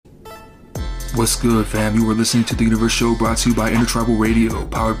What's good, fam? You are listening to The Universe Show, brought to you by Intertribal Radio,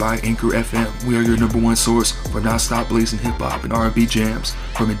 powered by Anchor FM. We are your number one source for non-stop blazing hip-hop and R&B jams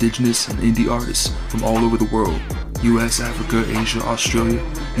from indigenous and indie artists from all over the world. US, Africa, Asia, Australia,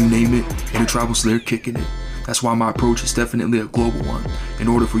 you name it, Intertribal's there kicking it. That's why my approach is definitely a global one. In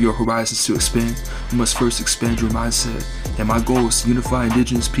order for your horizons to expand, you must first expand your mindset. And my goal is to unify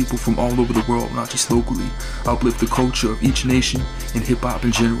indigenous people from all over the world, not just locally, uplift the culture of each nation and hip-hop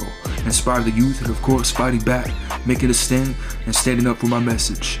in general, inspire the youth and of course fighting back, making a stand and standing up for my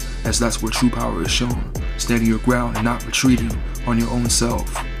message, as that's where true power is shown, standing your ground and not retreating on your own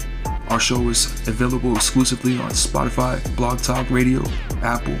self. Our show is available exclusively on Spotify, Blog Talk Radio,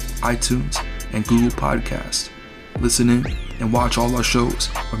 Apple, iTunes, and Google Podcasts. Listen in and watch all our shows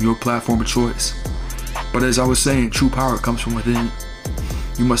on your platform of choice. But as I was saying, true power comes from within.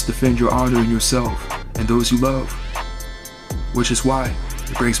 You must defend your honor in yourself and those you love, which is why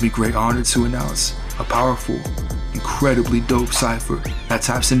it brings me great honor to announce a powerful, incredibly dope cipher that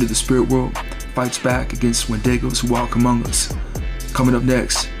taps into the spirit world, fights back against Wendigos who walk among us. Coming up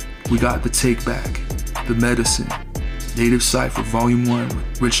next, we got the Take Back, the Medicine, Native Cipher Volume 1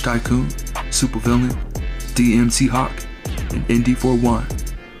 with Rich Tycoon, Supervillain, DMT Hawk, and Ep4.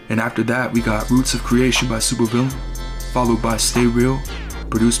 And after that, we got Roots of Creation by Supervillain, followed by Stay Real,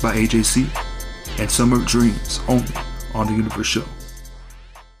 produced by AJC, and Summer Dreams, only on The Universe Show.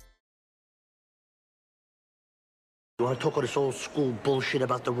 You want to talk all this old school bullshit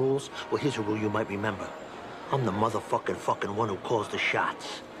about the rules? Well, here's a rule you might remember. I'm the motherfucking one who calls the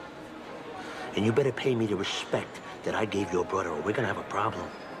shots. And you better pay me the respect that I gave your brother, or we're gonna have a problem.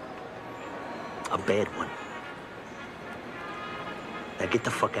 A bad one. Now get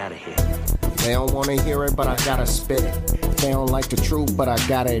the fuck out of here. They don't want to hear it, but I gotta spit it. They don't like the truth, but I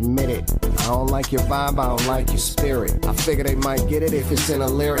gotta admit it. I don't like your vibe, I don't like your spirit. I figure they might get it if it's in a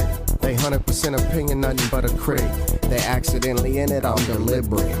lyric. They 100% opinion, nothing but a critic. They accidentally in it, I'm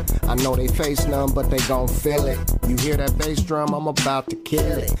deliberate. I know they face none, but they gon' feel it. You hear that bass drum, I'm about to kill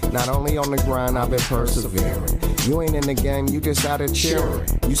it. Not only on the grind, I've been persevering. You ain't in the game, you just out of cheering.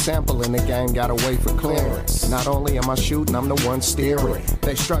 You sample in the game, gotta wait for clearance. Not only am I shooting, I'm the one steering.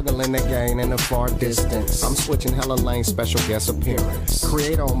 They struggle in the game in the far distance. I'm switching hella lanes, special guest appearance.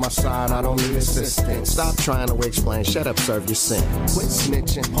 Creator on my side, I don't need assistance. Stop trying to explain, shut up, serve your sentence. Quit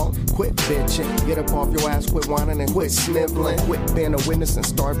snitching, punk, quit bitching. Get up off your ass, quit whining and quit sniveling. Quit being a witness and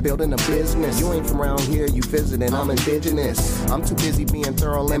start building a business. You ain't from around here, you visiting, I'm indigenous. I'm too busy being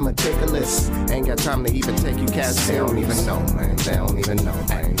thorough and meticulous. Ain't got time to even take you cats. They don't even know, man. They don't even know,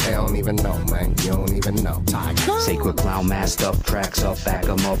 man. They don't even know, man. You don't even know. Sacred clown, masked up, tracks up, back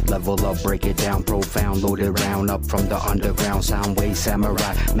 'em up, level up, break it down, profound, loaded round up from the underground, sound wave,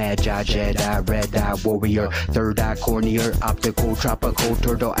 samurai, magi, Jedi, red eye, warrior, third eye, cornea, optical, tropical,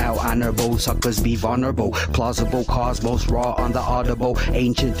 turtle out, honorable, suckers be vulnerable, plausible, cosmos, raw on the audible,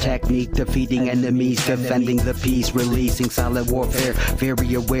 ancient technique, defeating enemies, defending the peace, releasing silent warfare,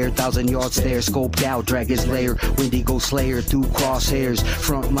 very aware, 1,000-yard stare, scoped out, dragon's lair, Wendigo slayer, through crosshairs,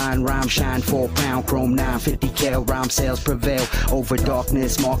 frontline rhyme shine, 4-pound, chrome 950 cal, rhyme sales prevail, over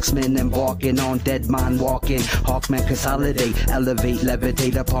darkness, marksman embarking on dead mind walking, hawkman consolidate, elevate,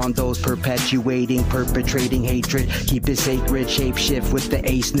 levitate upon those perpetuating, perpetrating hatred, keep it sacred, shape shift with the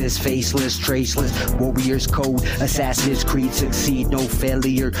aceness, faceless, traceless, warriors code, assassin's creed, succeed, no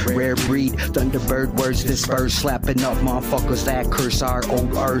failure, rare breed, thunderbird words disperse, slapping up motherfuckers that curse our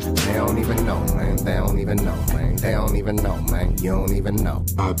old earth. They don't even know, man. They don't even know, man. They don't even know, man. You don't even know.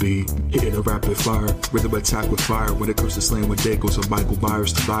 I be hitting a rapid fire, rhythm attack with fire. When it comes to slaying with Dagos or Michael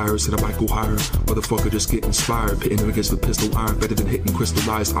Myers to buyers, and I might go higher. Motherfucker just get inspired, pitting them against the pistol iron, better than hitting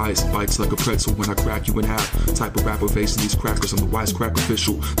crystallized ice. Bites like a pretzel when I crack you in half. Type of rapper facing these crackers, I'm the wisecrack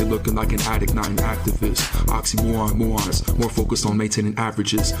official. They looking like an addict, not an activist. Oxymoron, morons, more focused on maintaining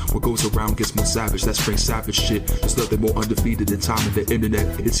averages. What goes around gets more savage, that's straight savage shit. Just love they more undefeated than time in the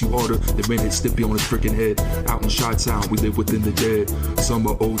internet. Hits you harder than minutes, stiffy on his freaking head. Out in Chi-Town, we live within the dead. Some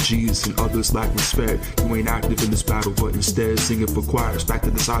are OGs and others lack respect. You ain't active in this battle, but instead singing for choirs. Back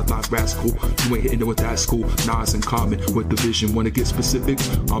to the sidelines, rascal. You ain't hitting it with that school. Nas in common with the vision. When it gets specific,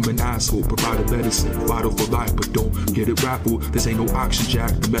 I'm an asshole. Provide a medicine, vital for life, but don't get it raffled. This ain't no oxygen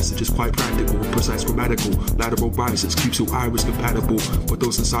jack. The message is quite practical, precise grammatical. Lateral rises, keeps your iris compatible with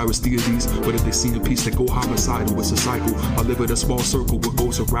those Osiris deities. But if they see a piece, they go homicidal. It's a cycle. I live in a small circle what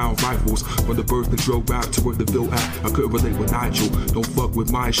goes around rifles. From the birth and drill rap to where the Ville at. I couldn't relate with Nigel. Don't fuck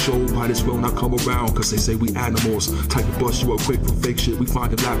with my show. Might as well not come around, cause they say we animals. Type to bust you up quick for fake shit. We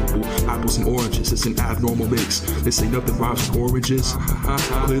find it laughable. Apples and oranges, it's an abnormal mix. This ain't nothing rhymes with oranges.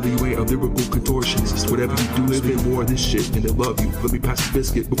 Clearly you ain't a lyrical contortionist. Whatever you do, spit more of this shit and they love you. Let me pass the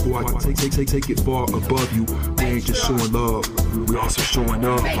biscuit. it before I take it far above you. We ain't just showing love, we also showing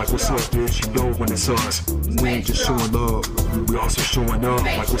up. Like what's up, bitch? You know when it's us. We ain't just showing love, we also showing up.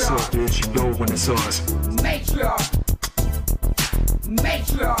 Like what's up, bitch? You know when it's us. Matriarch,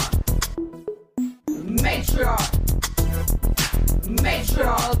 matriarch, matriarch, matriarch.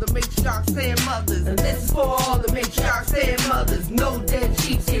 All the matriarchs and mothers, and this is for all the matriarchs and mothers. No dead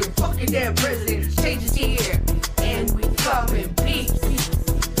chiefs here, fucking dead presidents. Change is here, and we come in peace.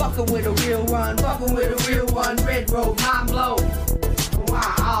 Fucking with a real one, fucking with a real one. Red road, mind blow.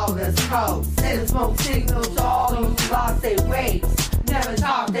 Why all this cold? Send smoke signals to all those who lost their ways. Never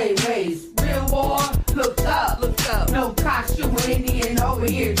talk their ways. Real war, look up, look up. No costume Indian over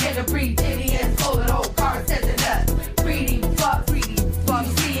here. Get a breed Indian, sold an old car, set the nuts. Greedy fuck, you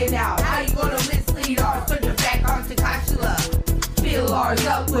see it now. How you gonna mislead ours? Turn your back on Takashila. Fill ours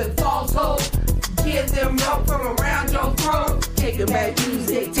up with false hope. Give them rope from around your throat. Taking back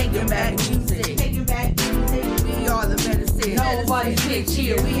music, taking back music, taking back music. We are the medicine. Nobody's bitch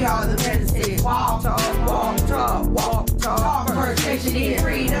here. We are the medicine. Walk talk, walk talk, walk talk. First station is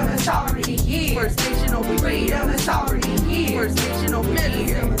freedom and sovereignty here. First station over freedom and sovereignty here. First station over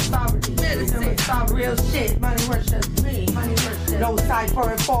medicine and sovereignty. Medicine and sovereignty. Real shit. Money worships me. Money worships. No cipher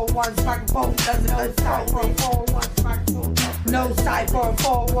and 4-1 microphone doesn't cipher and 4-1 microphone. No cipher and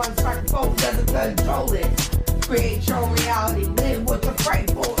 4-1 microphone doesn't control it. Create your reality. Live what you pray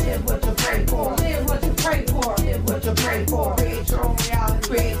for. Live what you pray for. Live what you pray for. Live what you pray for. Create your own reality.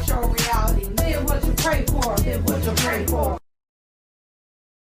 Create your reality. Live what you pray for. Live what you pray for.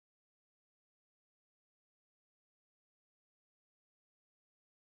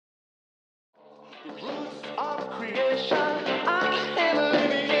 Roots of creation. I am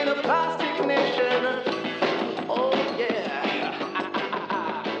living in a plastic nation. Oh yeah.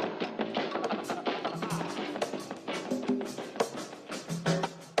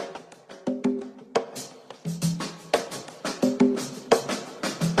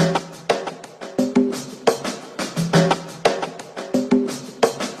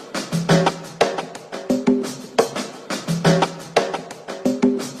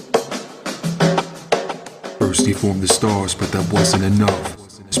 First he formed the stars, but that wasn't enough.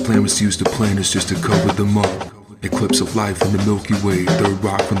 His plan was to use the planets just to cover them up. Eclipse of life in the Milky Way, third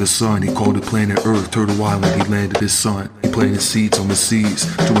rock from the sun. He called it planet Earth, Turtle Island, he landed his son. He planted seeds on the seas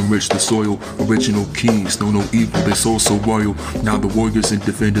to enrich the soil. Original kings, know no evil, they soul so royal. Now the warriors and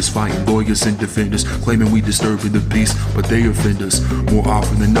defenders fighting lawyers and defenders, claiming we disturbing the peace, but they offend us. More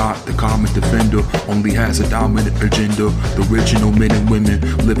often than not, the common defender only has a dominant agenda. The original men and women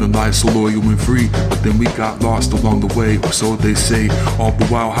living life so loyal and free, but then we got lost along the way, or so they say. All the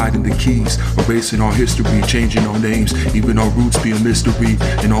while hiding the keys, erasing our history, changing our names, even our roots be a mystery.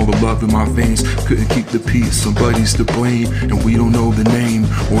 And all the love in my veins couldn't keep the peace. Somebody's to blame, and we don't know the name,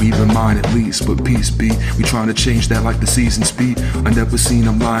 or even mine at least. But peace be, we trying to change that like the seasons be. I never seen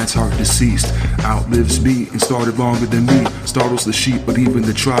a lion's heart deceased. Outlives me and started longer than me. Startles the sheep, but even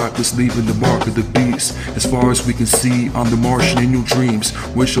the tribe was leaving the mark of the beast. As far as we can see, I'm the Martian in your dreams.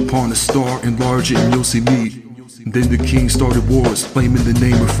 Wish upon a star, enlarge it, and you'll see me. Then the king started wars, claiming the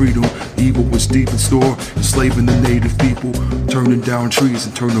name of freedom. Evil was deep in store, enslaving the native people, turning down trees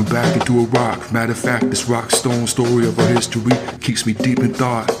and turning them back into a rock. Matter of fact, this rock stone story of our history keeps me deep in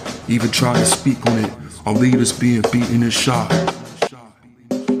thought. Even trying to speak on it, our leaders being beaten and shot.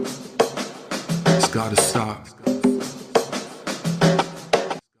 It's gotta stop.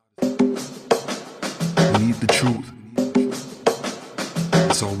 We need the truth.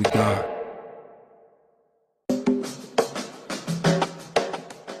 That's all we got.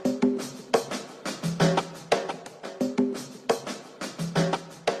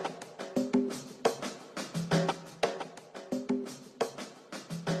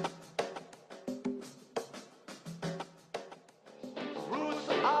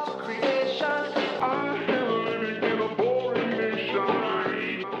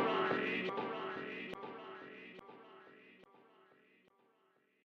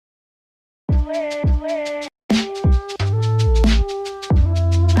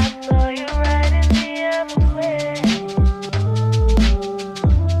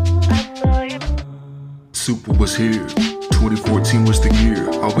 Super was here. 2014 was the year.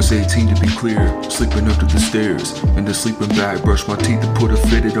 I was 18 to be clear. Sleeping up to the stairs in the sleeping bag. Brushed my teeth and put a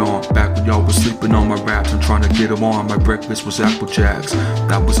fitted on. Back when y'all was sleeping on my raps and trying to get them on. My breakfast was Apple Jacks.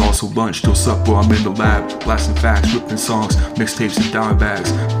 That was also lunch till supper. I'm in the lab, blasting facts, ripping songs, mixtapes and dime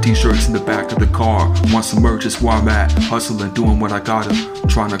bags. T-shirts in the back of the car. Want some merch, it's where I'm at. Hustling, doing what I gotta.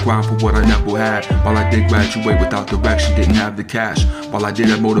 Trying to grind for what I never had. While I did graduate without direction, didn't have the cash. While I did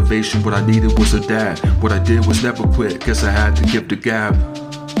have motivation, what I needed was a dad. What I did was never quit, guess I had to give the gab.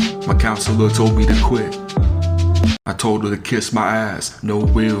 My counselor told me to quit. I told her to kiss my ass. No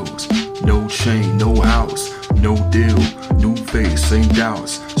wheels, no chain, no house, no deal, new face, same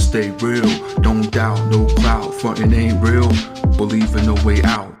doubts. Stay real, don't doubt, no clout. Frontin' ain't real, believe in a way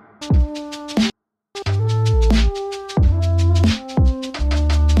out.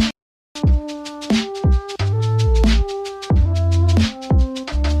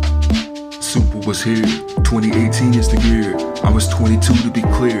 Super was here, 2018 is the year. I was 22 to be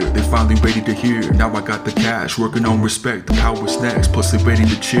clear, they finally ready to hear. Now I got the cash, working on respect, the power's next, plus they ready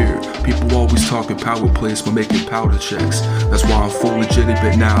to cheer. People always talking power plays but making powder checks. That's why I'm full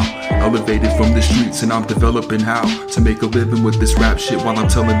legitimate now, elevated from the streets, and I'm developing how to make a living with this rap shit while I'm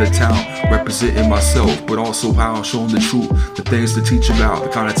telling the town. Representing myself, but also how I'm showing the truth, the things to teach about, the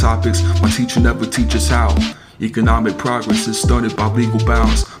kind of topics my teacher never teaches how. Economic progress is stunted by legal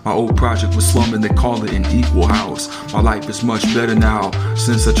bounds. My old project was slumming, they call it an equal house. My life is much better now,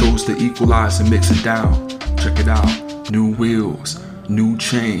 since I chose to equalize and mix it down. Check it out, new wheels, new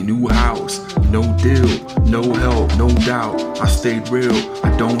chain, new house, no deal, no help, no doubt. I stayed real,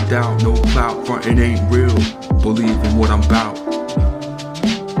 I don't doubt, no clout, frontin' ain't real. Believe in what I'm about.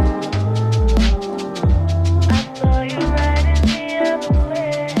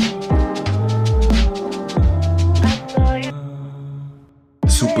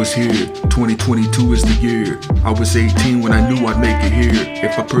 Super's here, 2022 is the year. I was 18 when I knew I'd make it here,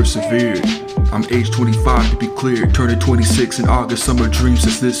 if I persevered. I'm age 25 to be clear, turning 26 in August, summer dreams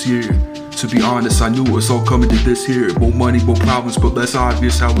is this year. To be honest, I knew it was all coming to this here. More money, more problems, but less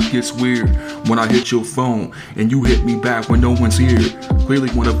obvious how it gets weird. When I hit your phone, and you hit me back when no one's here. Clearly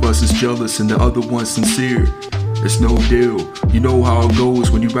one of us is jealous and the other one's sincere. It's no deal, you know how it goes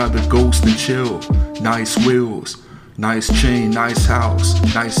when you rather ghost than chill. Nice wheels, nice chain, nice house,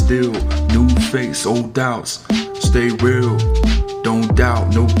 nice deal, new face, old doubts. Stay real, don't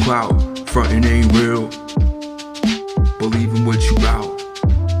doubt, no clout, frontin' ain't real. Believe in what you bout,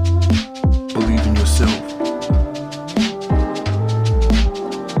 believe in yourself.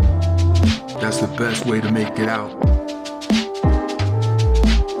 That's the best way to make it out.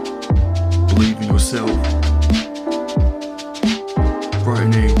 Believe in yourself.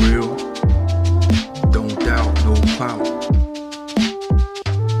 Frontin' ain't real. Don't doubt, no clout.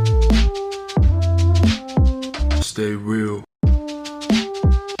 Stay real.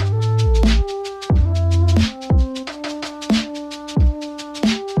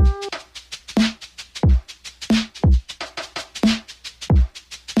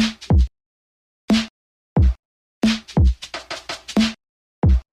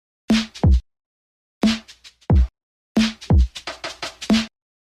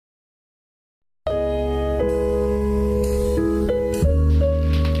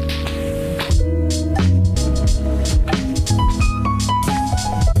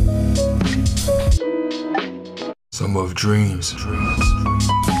 Summer of dreams.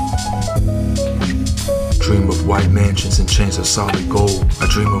 Dream of white mansions and chains of solid gold. I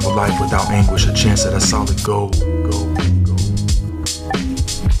dream of a life without anguish, a chance at a solid goal.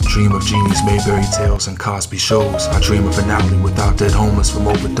 Dream of genies, Mayberry tales, and Cosby shows. I dream of an alley without dead homeless from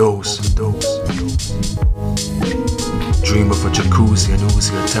overdose. Dream of a jacuzzi, an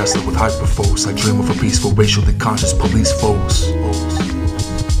Uzi, a Tesla with hyperfocus. I dream of a peaceful, racially conscious police force.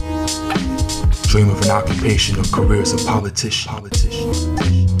 Dream of an occupation or career as a politician.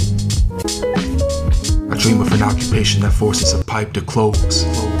 I dream of an occupation that forces a pipe to close.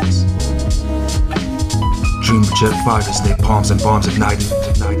 Dream of jet fighters, napalms and bombs ignited.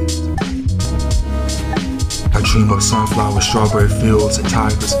 I dream of sunflowers, strawberry fields, and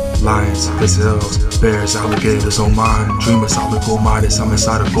tigers, lions, gazelles, bears, alligators on mine. Dream of solid gold miners, I'm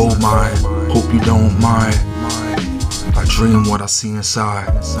inside a gold mine. Hope you don't mind. I dream what I see inside.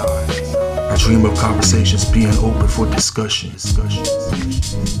 I dream of conversations being open for discussion.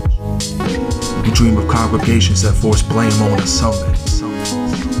 You dream of congregations that force blame on a summit.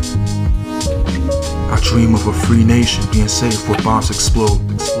 I dream of a free nation being safe where bombs explode.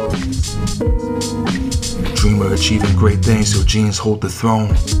 Dream of achieving great things till genes hold the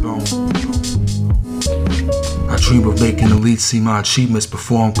throne. I dream of making elites see my achievements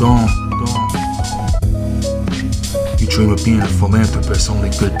before I'm gone. You dream of being a philanthropist, only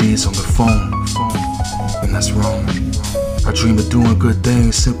good deeds on the phone. And that's wrong. I dream of doing good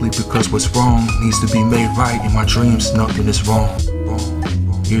things simply because what's wrong needs to be made right. In my dreams, nothing is wrong.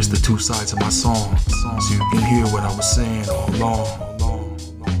 Here's the two sides of my song, so you can hear what I was saying all along.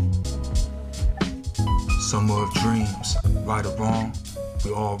 Summer of dreams, right or wrong,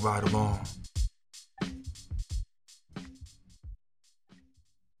 we all ride along.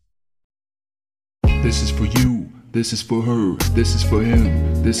 This is for you, This is for her, this is for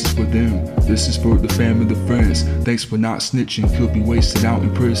him, this is for them, this is for the family, the friends. Thanks for not snitching, could be wasted out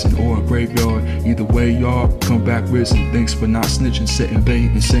in prison or a graveyard. Either way, y'all come back risen. Thanks for not snitching, setting bait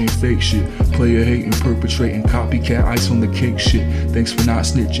and saying fake shit. Player hating, perpetrating, copycat, ice on the cake shit. Thanks for not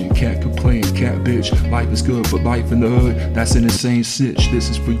snitching, can't complain, cat bitch. Life is good, but life in the hood, that's an insane sitch. This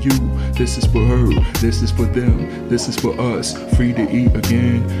is for you, this is for her, this is for them, this is for us. Free to eat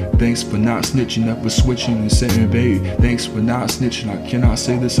again. Thanks for not snitching, never switching and setting bait. Thanks for not snitching, I cannot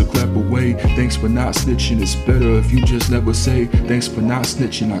say this a clever way. Thanks for not snitching, it's better if you just never say. Thanks for not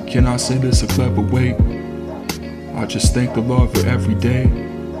snitching, I cannot say this a clever way. I just thank the Lord for every day.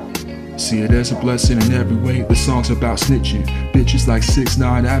 See it as a blessing in every way. The song's about snitching. Bitches like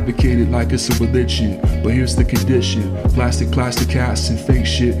 6ix9ine advocated like it's a religion. But here's the condition: plastic cats and fake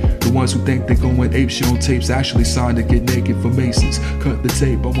shit. The ones who think they going ape shit on tapes actually signed to get naked for Masons. Cut the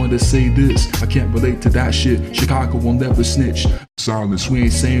tape, I wanna say this, I can't relate to that shit. Chicago will never snitch. Silence, we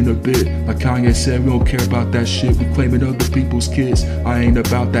ain't saying a bit. Like Kanye said, we don't care about that shit. We claiming other people's kids. I ain't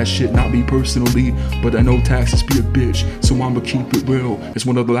about that shit, not me personally, but I know taxes be a bitch, so I'ma keep it real. It's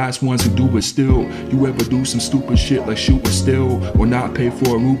one of the last ones who do it still. You ever do some stupid shit like shoot a still, or not pay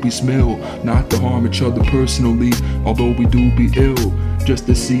for a rupee's meal? Not to harm each other personally, although we do be ill, just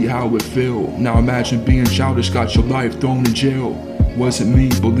to see how it feel. Now imagine being childish, got your life thrown in jail. Wasn't me,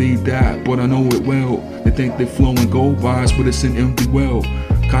 believe that, but I know it well. They think they flowing gold vines, but it's an empty well.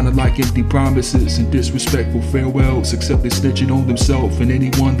 Kinda like empty promises and disrespectful farewells, except they snitching on themselves and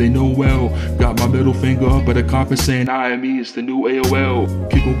anyone they know well. Got my middle finger up at a conference saying IME is the new AOL.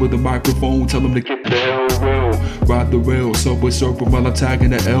 Kick over the microphone, tell them to get the hell well. Ride the rail, subway circle while I'm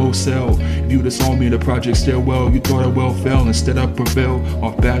tagging the L cell. If you just saw me in the project stairwell, you thought I well fell. Instead I prevail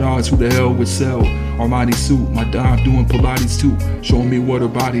off bad odds, who the hell would sell? Armani suit, my dime doing Pilates too, showing me what her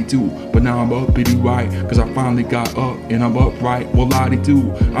body do. But now I'm uppity right, cause I finally got up and I'm upright. Well,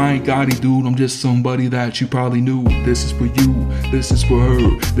 lottie-do, I ain't Gotti dude, I'm just somebody that you probably knew. This is for you, this is for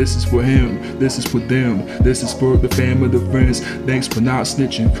her, this is for him, this is for them, this is for the family, the friends. Thanks for not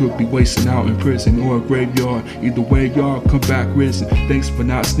snitching, could be wasting out in prison or a graveyard. Either way, y'all come back risen. Thanks for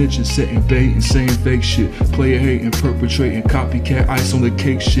not snitching, setting bait and saying fake shit. Player hating, perpetrating, copycat, ice on the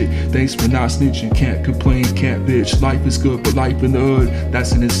cake shit. Thanks for not snitching, can't complain, can't bitch. Life is good, but life in the hood,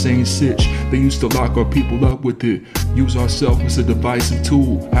 that's an insane sitch. They used to lock our people up with it, use ourselves as a divisive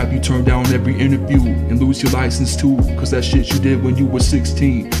tool. Have you turn down every interview and lose your license too? Cause that shit you did when you were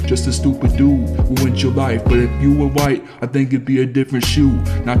 16, just a stupid dude, ruined your life. But if you were white, I think it'd be a different shoe.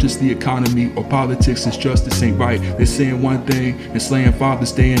 Not just the economy or politics, it's justice ain't right. They're saying one thing and slaying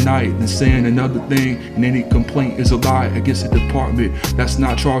fathers day and night, and saying another thing, and any complaint is a lie against a department that's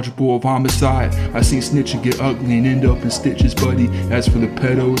not chargeable of homicide. I seen snitching get ugly and end up in stitches, buddy. As for the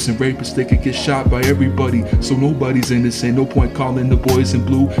pedos and rapists, they could get shot by everybody, so nobody's innocent. No point calling the boys in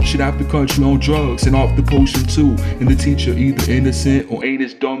blue. Shit out the country on drugs and off the potion too. And the teacher either innocent or ain't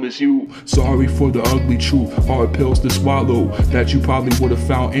as dumb as you. Sorry for the ugly truth, hard pills to swallow that you probably would have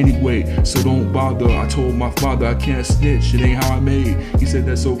found anyway, so don't bother. I told my father I can't snitch, it ain't how I made. He said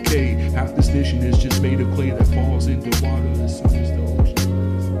that's okay, half the snitching is just made of clay that falls into water as soon as the ocean.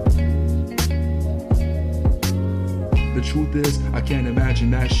 The truth is, I can't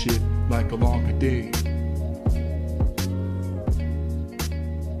imagine that shit like a longer day.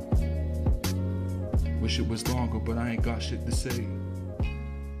 Wish it was longer, but I ain't got shit to say.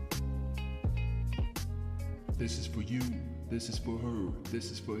 This is for you, this is for her,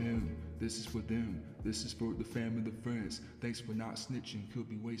 this is for him, this is for them, this is for the family, the friends. Thanks for not snitching, could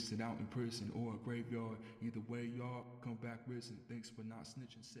be wasted out in prison or a graveyard. Either way, y'all come back risen. Thanks for not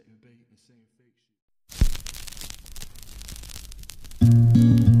snitching, setting bait and saying fake shit.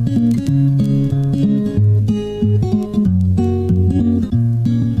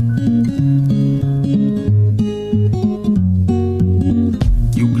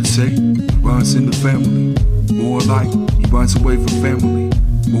 You could say it runs in the family. More like he runs away from family.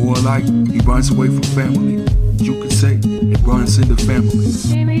 More like he runs away from family. You could say it runs in the family.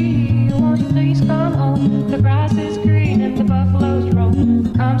 Jimmy, won't you please come home? The grass is green and the buffaloes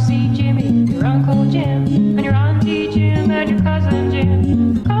roam. Come see Jimmy, your Uncle Jim, and your Auntie Jim, and your cousin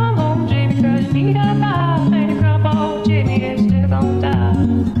Jim. Come home, Jimmy, cause you need a bath, and your grandpa Jimmy is still on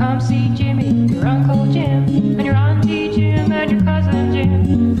die. Come see Jimmy, your Uncle Jim, and your Auntie Jim, and your cousin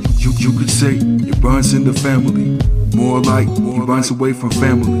Jim. You could say it runs in the family. More like he runs away from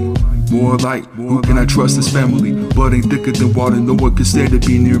family. More like, who can I trust this family? Blood ain't thicker than water, no one can stand to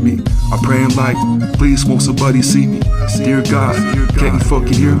be near me. I'm praying like, please won't somebody see me? Dear God, can't you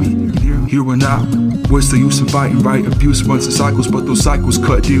fucking hear me? Here or not, What's the use in fighting, right? Abuse runs in cycles, but those cycles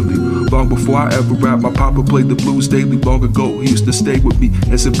cut dearly. Long before I ever rapped, my papa played the blues daily. Long ago, he used to stay with me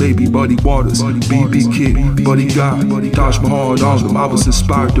as a baby. Buddy Waters, BB Kid, Buddy Guy, Taj Mahal, and all of them. I was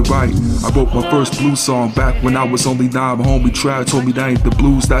inspired to write. I wrote my first blues song back when I was only 9. My homie Trav told me that ain't the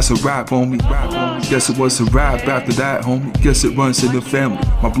blues, that's a rap, homie. Guess it was a rap after that, homie. Guess it runs in the family.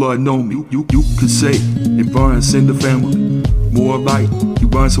 My blood know me. You could say it runs in the family. More like he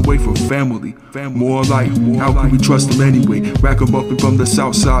runs away from family. More like how can we trust him anyway? Ragamuffin from the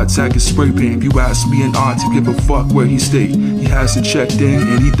south side, tacking spray paint. If you ask me and aunt to give a fuck where he stayed, he hasn't checked in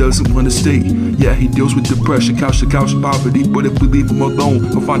and he doesn't want to stay. Yeah, he deals with depression, couch to couch poverty. But if we leave him alone,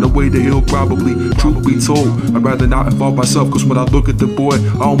 he'll find a way to heal probably. Truth be told, I'd rather not involve myself, cause when I look at the boy,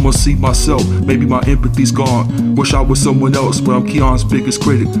 I almost see myself. Maybe my empathy's gone. Wish I was someone else, but I'm Keon's biggest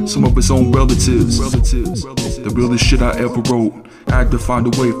critic. Some of his own relatives. The realest shit I ever wrote. I had to find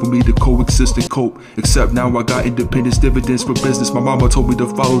a way for me to coexist and cope. Except now I got independence, dividends for business. My mama told me to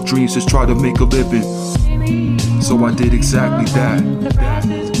follow dreams, just try to make a living. So I did exactly that.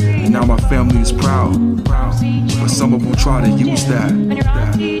 And now my family is proud. But some of them try to use that.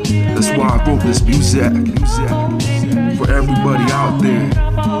 That's why I wrote this music. For everybody out there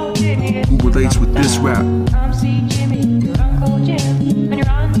who relates with this rap.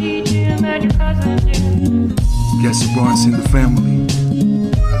 Guess it runs in the family.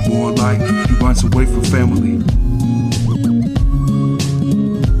 More like he runs away from family.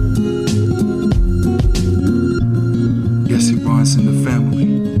 Guess it runs in the family.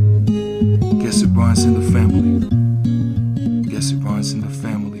 Guess it runs in the family. Guess it runs in the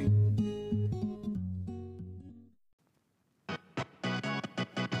family.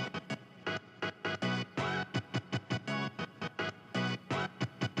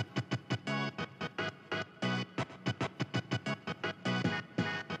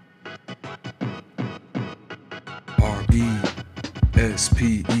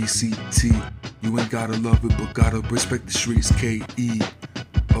 R-E-S-P-E-C-T. You ain't gotta love it, but gotta respect the streets. K-E-O-N-X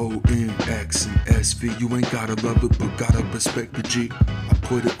and S-V. You ain't gotta love it, but gotta respect the G. I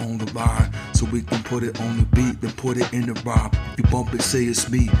put it on the line so we can put it on the beat, then put it in the rhyme. If you bump it, say it's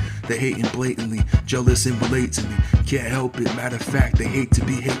me. They hating blatantly, jealous and relate to me. Can't help it, matter of fact, they hate to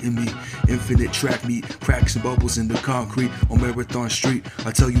be hating me. Infinite track meet, cracks and bubbles in the concrete on Marathon Street.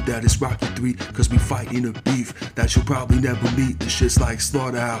 I tell you that it's Rocky 3, cause we fighting a beef that you'll probably never meet. The shit's like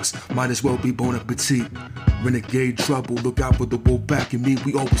Slaughterhouse, might as well be Bon Appetit. Renegade trouble, look out for the wolf back in me.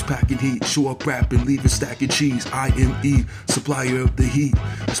 We always packing heat, show up rapping, leave a stack of cheese. IME, supplier of the heat,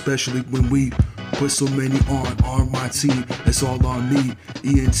 especially when we put so many on my team. It's all on me.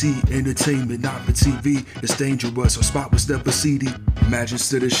 ENT, entertainment, not for TV. It's dangerous, our spot was never seedy. Imagine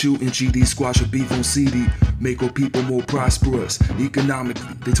instead of shooting GD, squash a beef on CD. Make our people more prosperous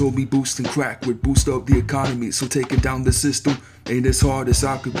economically. They told me boosting crack would boost up the economy, so taking down the system ain't as hard as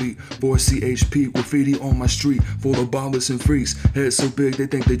I could be. 4 CHP, graffiti on my street, full of ballers and freaks. Heads so big they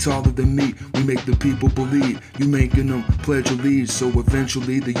think they taller than me. We make the people believe, you making them pledge allegiance. So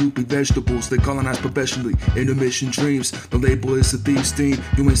eventually the UP vegetables, they colonize professionally. Intermission dreams, the label is a thief's theme.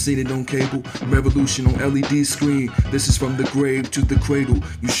 You ain't seen it on cable, revolution on LED screen. This is from the grave to the cradle.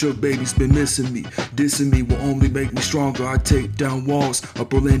 You shook babies been missing me. Dissing me will only make me stronger. I take down walls, a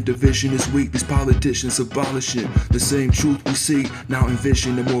Berlin division is weak. These politicians abolishing the same truth we see. Now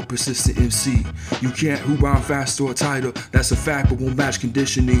envision a more persistent MC. You can't who rhyme faster or tighter, that's a fact, but won't match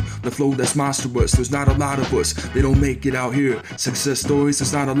conditioning. The flow that's monstrous, there's not a lot of us. They don't make it out here. Success stories,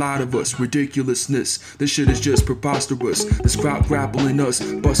 there's not a lot of us. Ridiculousness, this shit is just preposterous. This crowd grappling us,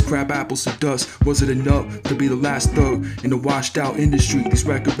 bust crab apples to dust. Was it enough to be the last thug in a washed out industry? These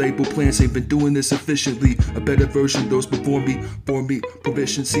record label plans ain't been doing this efficiently. A better version, those before me, for me.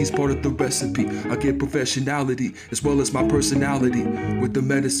 Proficiency's part of the recipe. I get professionality as well as my personality. With the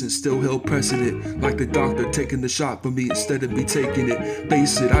medicine still held precedent, like the doctor taking the shot for me instead of me taking it.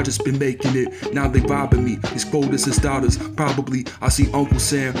 Face it, I just been making it. Now they robbing me. These quotas and dollars. Probably I see Uncle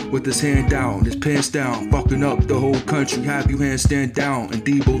Sam with his hand down, his pants down, fucking up the whole country. Have you hands stand down? And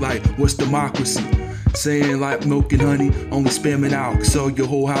Debo like, what's democracy? Saying like milk and honey, only spamming out. Sell your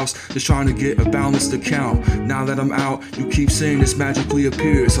whole house, just trying to get a balanced account. Now that I'm out, you keep saying this magically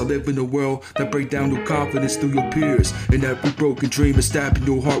appears. I live in a world that break down your confidence through your peers. And every broken dream is stabbing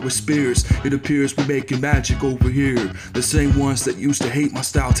your heart with spears. It appears we're making magic over here. The same ones that used to hate my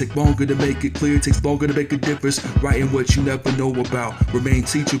style take longer to make it clear. Takes longer to make a difference. Writing what you never know about. Remain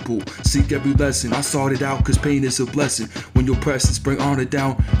teachable, seek every lesson. I sought it out cause pain is a blessing. When your presence bring honor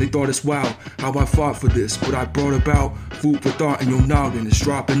down, they thought it's wild how I fought for this, but I brought about food for thought, and your noggin is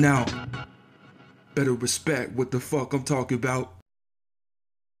dropping out. Better respect what the fuck I'm talking about.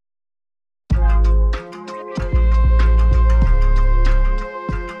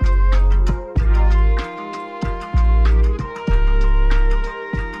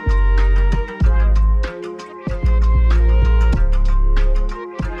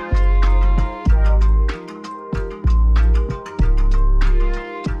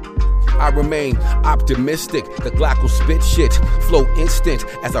 remain optimistic. The Glock will spit shit, flow instant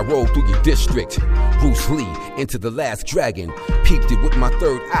as I roll through your district. Bruce Lee into the Last Dragon. Peeped it with my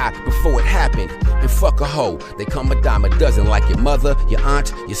third eye before it happened. And fuck a hoe, they come a dime a dozen, like your mother, your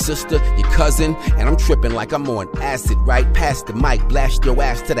aunt, your sister, your cousin. And I'm tripping like I'm on acid, right past the mic, blast your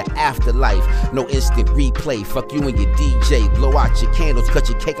ass to the afterlife. No instant replay, fuck you and your DJ. Blow out your candles, cut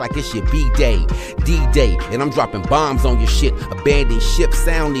your cake like it's your B-Day, D-Day. And I'm dropping bombs on your shit, abandon ship,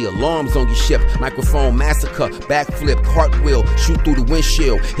 sound the alarms on your ship. Microphone massacre, backflip, cartwheel, shoot through the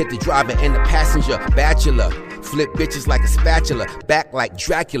windshield, hit the driver and the passenger, bachelor. Flip bitches like a spatula, back like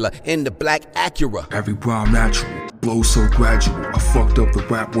Dracula in the black Acura. Every rhyme natural, blow so gradual. I fucked up the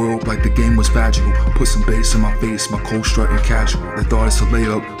rap world like the game was vaginal. Put some bass in my face, my cold strutting casual. They thought it's a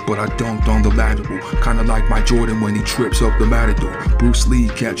layup, but I dunked on the lateral. Kinda like my Jordan when he trips up the matador. Bruce Lee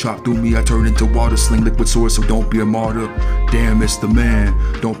can't chop through me, I turn into water. Sling liquid sword, so don't be a martyr. Damn, it's the man,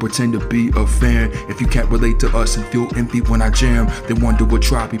 don't pretend to be a fan. If you can't relate to us and feel empty when I jam, then wonder what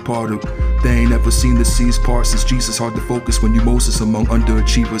tribe be part of. They ain't ever seen the seas part since Jesus. Hard to focus when you Moses among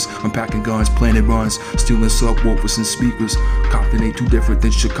underachievers. Unpacking guns, planning runs, stealing subwoofers and speakers. Compton ain't too different than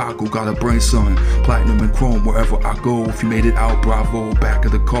Chicago, got a brain son. Platinum and chrome wherever I go. If you made it out, bravo. Back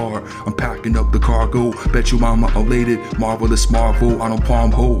of the car, I'm packing up the cargo. Bet your mama elated, marvelous marvel. I don't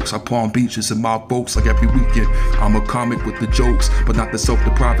palm hoes, I palm beaches and mob boats like every weekend. I'm a comic with the jokes, but not the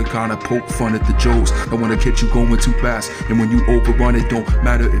self-depriving kind of poke fun at the jokes. I wanna catch you going too fast, and when you overrun it, don't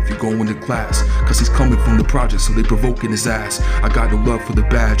matter if you're going to class. Cause he's coming from the project, so they provoking his ass. I got no love for the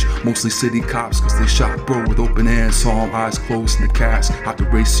badge, mostly city cops, cause they shot bro with open hands. Saw him eyes closed in the cast. I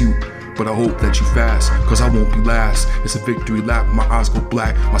could race you, but I hope that you fast, cause I won't be last. It's a victory lap, my eyes go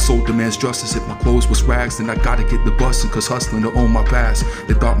black. My soul demands justice. If my clothes was rags, then I gotta get the bustin', cause hustling to own my past.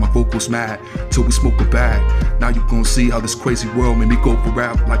 They thought my vocals mad, till we smoke a bag. Now you gon' see how this crazy world made me go for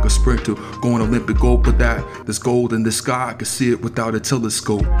rap like a sprinter, going Olympic gold. But that, there's gold in the sky, I can see it without a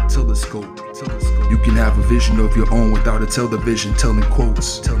telescope. You can have a vision of your own without a television, telling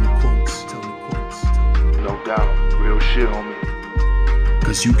quotes. No doubt, real shit on me.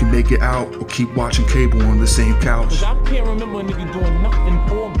 Cause you can make it out or keep watching cable on the same couch. Cause I can't remember a nigga doing nothing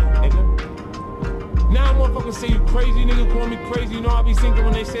for me, nigga. Now motherfuckers say you crazy, nigga call me crazy. You know I be thinking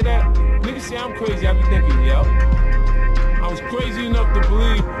when they say that? Niggas say I'm crazy, I be thinking, yo. I was crazy enough to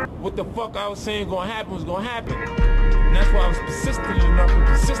believe what the fuck I was saying gonna happen was gonna happen. And that's why I was persistent enough and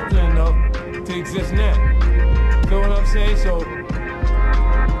consistent enough to exist now. Feel what I'm saying? So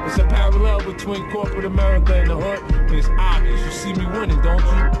it's a parallel between corporate America and the hood, and it's obvious. You see me winning, don't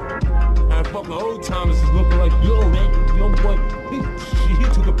you? And fucking old timers is looking like, yo, man, young boy, he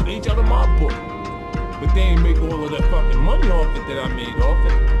took a page out of my book. But they ain't make all of that fucking money off it that I made off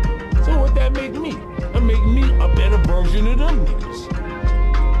it. So what that make me? That make me a better version of them niggas.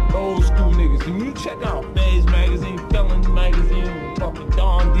 The old school niggas. And you check out Phase Magazine, Felon Magazine, fucking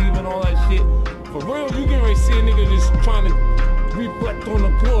Don Diva and all that shit. For real, you can really see a nigga just trying to reflect on the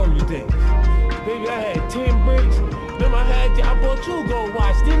glory days. Baby, I had 10 bricks. Then I bought you a gold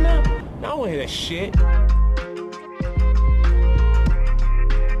watch, didn't I? Now I don't hear that shit.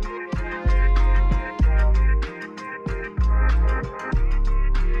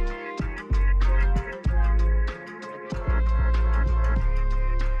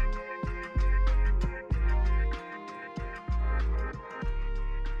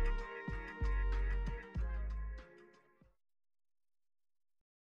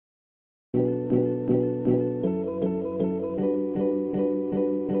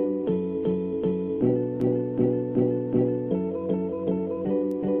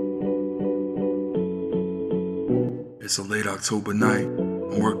 It's a late October night,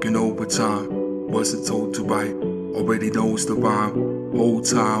 I'm working overtime. Wasn't told to write, already knows the rhyme. Whole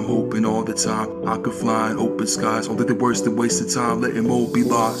time, hoping all the time I could fly in open skies. Only the worst than wasted time, letting more be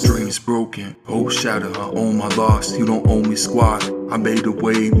lost. Dreams broken, hope shattered, I own my loss. You don't owe me squat. I made a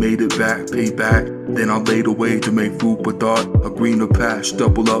way, made it back, pay back. Then I laid away to make food for thought. A greener patch,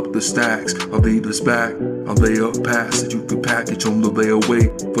 double up the stacks. I'll lead us back, I'll lay up past that you can package on the layaway.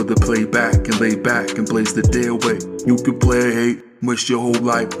 For the playback and lay back and blaze the day away. You can play hate, wish your whole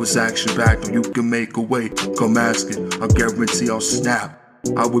life was action-packed, or you can make a way. Come asking, I guarantee I'll snap.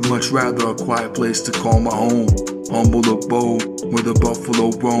 I would much rather a quiet place to call my home. Humble abode, where the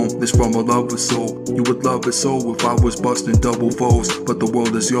buffalo roam. This from a lover's soul. You would love it so if I was busting double foes. But the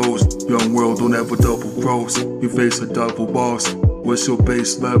world is yours, young world, don't ever double cross. You face a double boss. What's your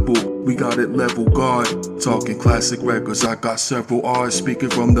base level? We got it level guard. Talking classic records, I got several R's. Speaking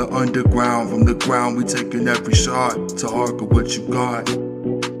from the underground, from the ground, we taking every shot. To hearken what you got.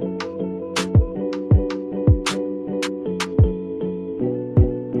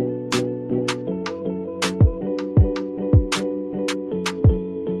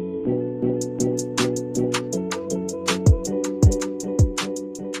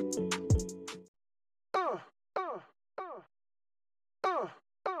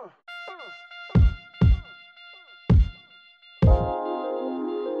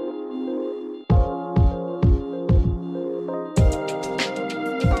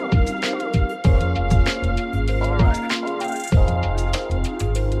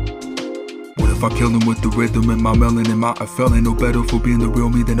 If I kill him with the rhythm and my melanin, I fell ain't no better for being the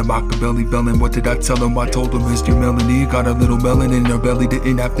real me than a Machiavelli villain. What did I tell him? I told him it's your Melanie got a little melanin in her belly.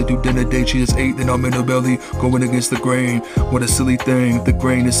 Didn't have to do dinner date, she just ate, then I'm in her belly, going against the grain. What a silly thing, the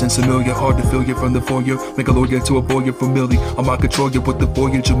grain is unfamiliar, hard to feel you from the foyer. Make a lawyer to avoid your familiar. I might control you with the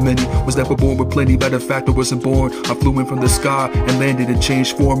voyage of many. Was never born with plenty, matter of fact I wasn't born. I flew in from the sky and landed and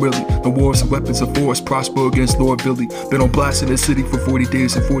changed form really. The wars and weapons of force prosper against Lord Billy. Been on blast in the city for 40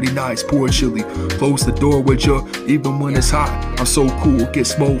 days and 40 nights, poor chili. Close the door with ya, even when it's hot. I'm so cool, get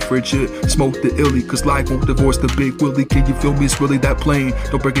smoked frigid. Smoke the illy, cause life won't divorce the big willy. Can you feel me? It's really that plain.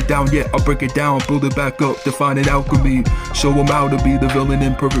 Don't break it down yet, I'll break it down, build it back up, define it alchemy. Show them how to be the villain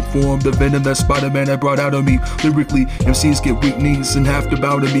in perfect form. The venom that Spider-Man had brought out of me. Lyrically, MCs get weak knees and have to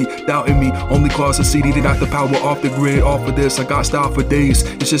bow to me. Doubting me, only cause a CD to knock the power off the grid. Off of this, I got style for days.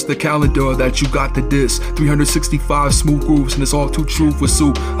 It's just the calendar that you got to diss. 365 smooth grooves and it's all too true for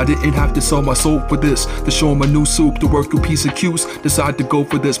soup. I didn't have to sell my soul for this. To show them a new soup, to work a piece of cues. Decide to go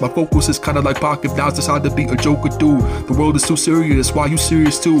for this. My focus is kinda like pocket knives. Decide to be a joker dude. The world is too serious, why you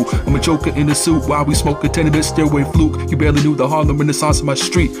serious too? I'm a joker in a suit while we smoke a tenement stairway fluke. You barely knew the Harlem Renaissance of my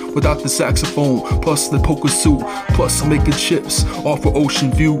street without the saxophone, plus the poker suit, plus I'm making chips off of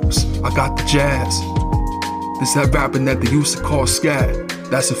ocean views. I got the jazz. This that rapping that they used to call scat.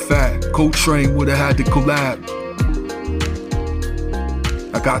 That's a fact. Coltrane would've had to collab.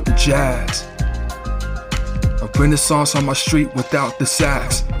 I got the jazz. A renaissance on my street without the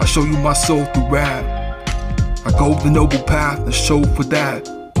sax. I show you my soul through rap. I go the noble path and show for that.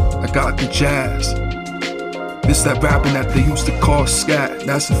 I got the jazz. This that rapping that they used to call scat.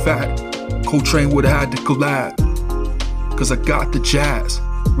 That's a fact. Coltrane would've had to collab. Cause I got the jazz.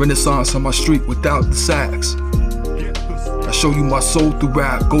 Renaissance on my street without the sax. I show you my soul through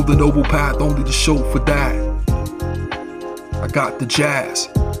rap. Go the noble path only to show for that. I got the jazz.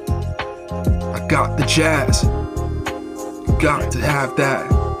 I got the jazz. You got to have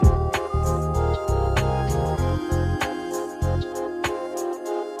that.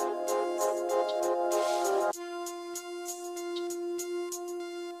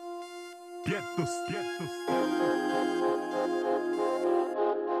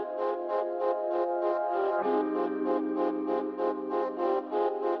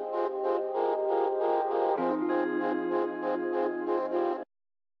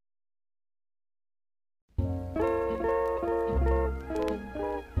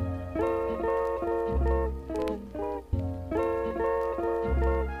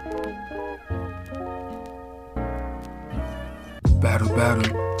 Battle,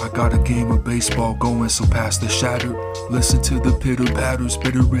 battle, I got a game of baseball going, so pass the shatter. Listen to the pitter patters,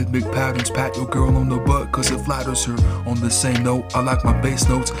 bitter rhythmic patterns. Pat your girl on the butt cause it flatters her. On the same note, I like my bass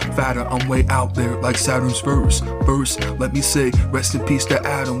notes fatter. I'm way out there like Saturn's verse. Let me say, rest in peace to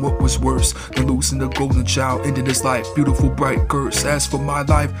Adam. What was worse than losing a golden child, ending his life, beautiful bright curse. As for my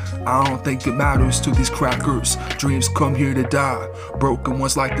life, I don't think it matters to these crackers. Dreams come here to die, broken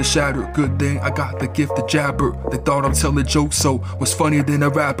ones like the shatter. Good thing I got the gift of jabber. They thought I'm telling jokes, so was funnier than a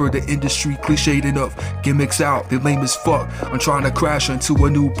rapper. The industry cliched enough, gimmicks out, they lame as fuck. I'm trying to crash into a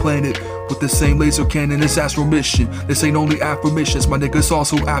new planet with the same laser cannon as Astral Mission. This ain't only affirmations, my niggas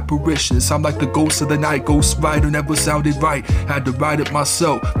also apparitions. I'm like the ghost of the night, ghost rider, never sounded right. Had to write it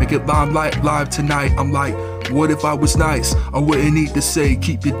myself, make it limelight live tonight. I'm like, what if I was nice? I wouldn't need to say,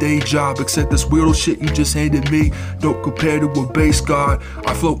 keep your day job, except this weirdo shit you just handed me. Don't compare to a bass god,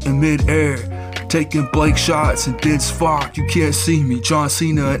 I float in mid-air, taking blank shots and dense fog. You can't see me, John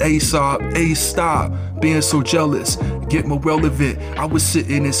Cena and Aesop. Stop being so jealous, get more relevant. I was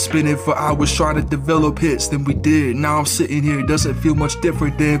sitting and spinning for hours trying to develop hits than we did. Now I'm sitting here, it doesn't feel much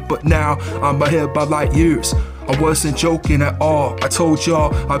different then, but now I'm ahead by light years. I wasn't joking at all, I told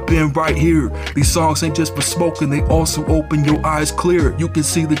y'all I've been right here. These songs ain't just for smoking, they also open your eyes clear. You can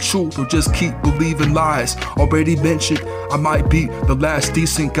see the truth or just keep believing lies. Already mentioned, I might be the last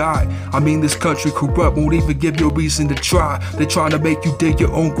decent guy. I mean this country corrupt, won't even give you a reason to try. They trying to make you dig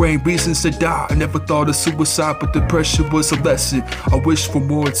your own grave, reasons to die. I never thought of suicide, but depression was a lesson. I wish for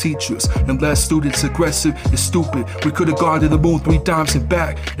more teachers and less students aggressive. It's stupid, we could've gone to the moon 3 times and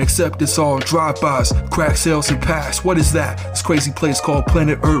back. Except it's all drive-bys, crack sales and past. What is that? This crazy place called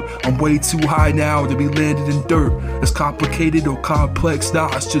planet Earth. I'm way too high now to be landed in dirt. It's complicated or complex, nah,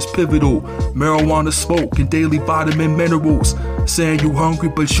 it's just pivotal. Marijuana smoke and daily vitamin minerals. Saying you hungry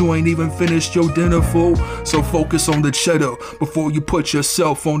but you ain't even finished your dinner, fool. So focus on the cheddar before you put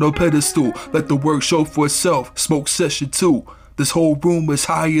yourself on a pedestal. Let the work show for itself. Smoke session 2. This whole room is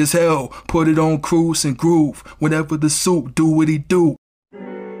high as hell. Put it on cruise and groove. Whenever the soup do what he do.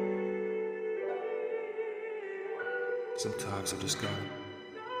 Sometimes I just gotta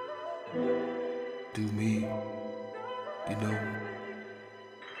do me, you know.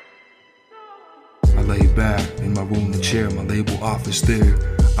 I lay back in my room and chair, my label office there.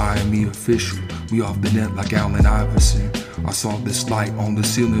 I am the official, we off the net like Allen Iverson. I saw this light on the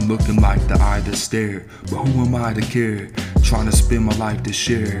ceiling looking like the eye that stared. But who am I to care? Trying to spend my life to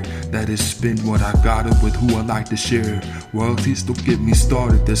share. That is spend what I got it with who I like to share. Royalties don't get me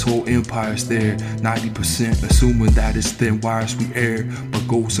started, this whole empire's there. 90% assuming that it's thin wires we air. But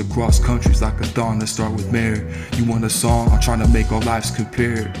goes across countries like a dawn that start with mare. You want a song? I'm trying to make our lives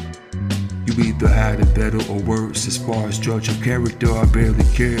compared. You either had it better or worse. As far as judge of character, I barely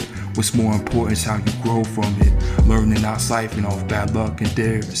care. What's more important is how you grow from it. Learning not siphon off bad luck and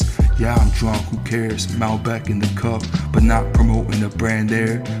dares. Yeah, I'm drunk, who cares? Malbec in the cup, but not promoting the brand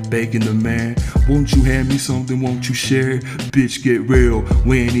there. Begging the man, won't you hand me something, won't you share? Bitch, get real,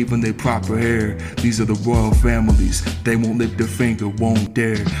 we ain't even their proper hair. These are the royal families, they won't lift their finger, won't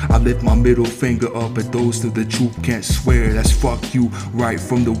dare. I lift my middle finger up at those that the truth can't swear. That's fuck you, right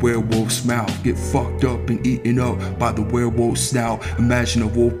from the werewolf's mouth. Get fucked up and eaten up by the werewolf's snout. Imagine a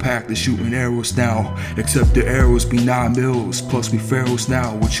wolf pack that's shooting arrows now. Except the arrows be 9 mils, plus we pharaohs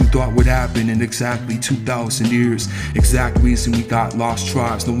now. What you thought would happen in exactly 2,000 years. Exact reason we got lost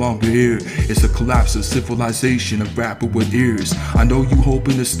tribes no longer here. It's a collapse of civilization, a rapper with ears. I know you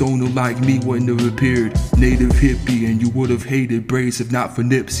hoping a stoner like me wouldn't have appeared. Native hippie, and you would have hated braids if not for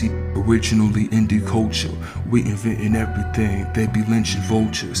Nipsey. Originally indie culture, we inventing everything, they be lynching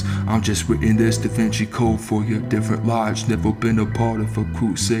vultures. I'm just written this Da Vinci Code for your different lives. Never been a part of a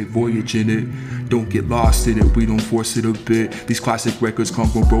crusade voyage in it. Don't get lost in it, we don't force it a bit. These classic records come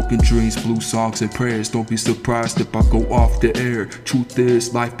from broken dreams, blue songs and prayers. Don't be surprised if I go off the air. Truth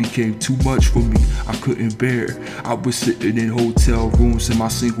is, life became too much for me, I couldn't bear. I was sitting in hotel rooms in my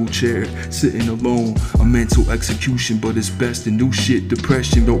single chair, sitting alone, a mental execution. But it's best in new shit,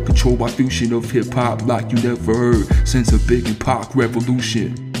 depression don't control my fusion of hip-hop like you never heard since a big and pop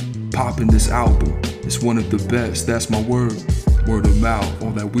revolution. Popping this album, it's one of the best, that's my word. Word of mouth,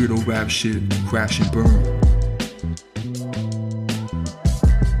 all that weirdo rap shit, crash and burn.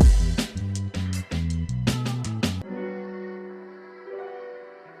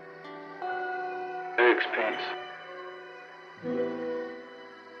 Expense.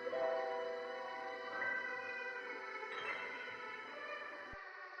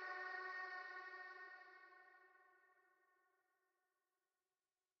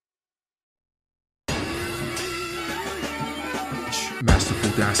 Masterful,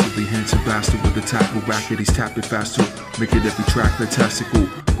 dastardly, handsome bastard with a tackle racket, he's tapping faster. Making every track fantastical.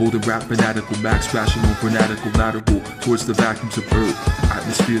 Golden rap fanatical, max fashion on fanatical, lateral towards the vacuums of earth.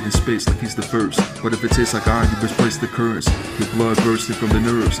 Atmosphere in space like he's the first. But if it tastes like iron, you misplace the currents. Your blood bursting from the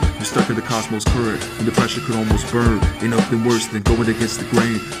nerves. You're stuck in the cosmos current, and the pressure could almost burn. Ain't nothing worse than going against the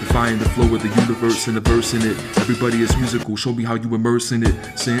grain, defying the flow of the universe and the verse in it. Everybody is musical, show me how you immerse in it.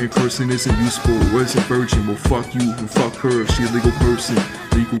 Saying cursing isn't useful, or is it virgin? Well, fuck you and fuck her if she a legal person.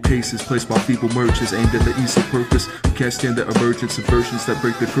 Legal cases placed by feeble merchants aimed at the ease of purpose. You can't stand the emergence of versions that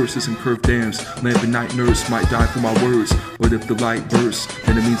break the curses and curved dams. Lamp and night nurse might die for my words, but if the light bursts,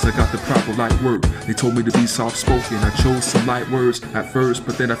 then it means I got the proper light work. They told me to be soft-spoken, I chose some light words at first,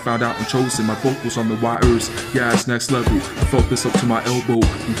 but then I found out I'm chosen. My vocals on the wires, yeah, it's next level. I felt this up to my elbow.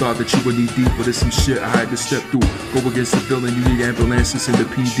 You thought that you would need deep, but it's some shit I had to step through. Go against the villain, you need ambulances in the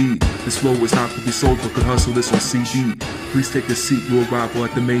PD. This flow is not to be sold, but could hustle this on CD. Please take a seat, your arrival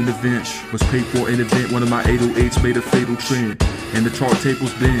at the main event was paid for in event. One of my 808s made a fatal trend, and the chart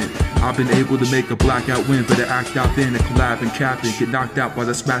table's bent. I've been able to make a blackout win, better act out then and collab and cap it. Get knocked out by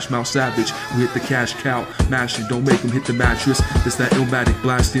the smash mouth savage. We hit the cash cow, mashing, don't make him hit the mattress. It's that illmatic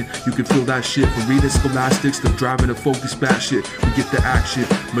blasting, you can feel that shit from reading scholastics to driving a focus bat shit. We get the action,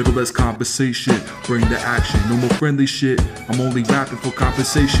 little less conversation, bring the action, no more friendly shit. I'm only rapping for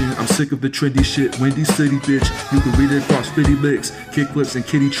compensation, I'm sick of the trendy shit. Windy City bitch, you can read it across 50 licks, kick flips and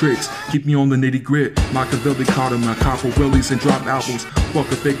kitty tricks, keep me on the nitty grit. Machiavelli caught him, I copper willies and drop albums. Fuck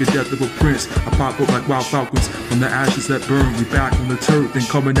a fake death of a prince, I pop up like wild falcons. From the ashes that burn, we back on the turf, then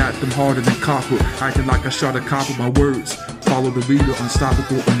coming at them harder than copper. Acting like I shot a cop with my words. Follow the leader,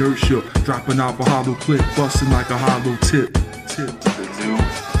 unstoppable inertia. Dropping off a hollow clip, busting like a hollow tip. The new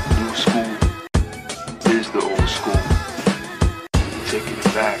school is the old school. We're taking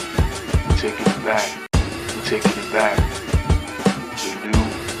it back, we're taking it back, we're taking it back. The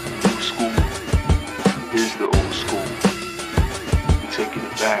new school is the old school. We're taking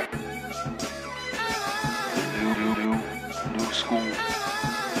it back. The new school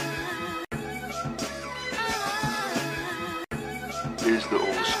is the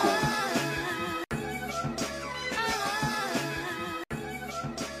old school.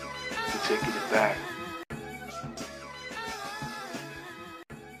 We're taking it back.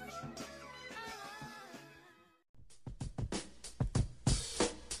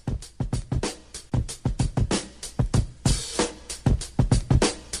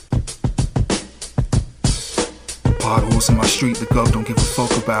 Criminals in my street, the gov don't give a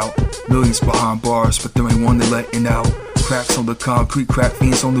fuck about. Millions behind bars, but there ain't one they letting out. Cracks on the concrete, crack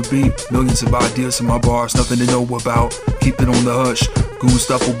fiends on the beat. Millions of ideas in my bars, nothing to know about. Keep it on the hush, goons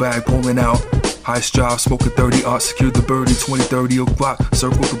duffel bag pulling out. Highest job, smoke a 30 aught, secure the birdie, 20-30 o'clock,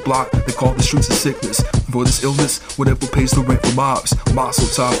 circle the block, they call the streets a sickness. For this illness, whatever pays the rent for mobs. Muscle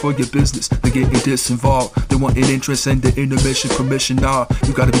time for your business, they getting disinvolved. They want an entrance and the intermission permission, nah.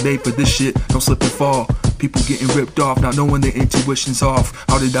 You gotta be made for this shit, don't slip and fall. People getting ripped off, not knowing their intuition's off.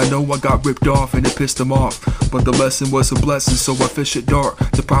 How did I know I got ripped off and it pissed them off? But the lesson was a blessing, so I fish at dark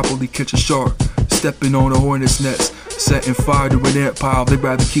to properly catch a shark. Stepping on a hornet's nest, setting fire to an ant pile, they'd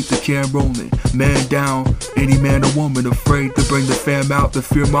rather keep the can rolling. Man down, any man or woman afraid to bring the fam out. The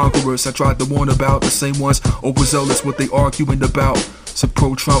fear-mongers I tried to warn about, the same ones overzealous what they arguing about. Some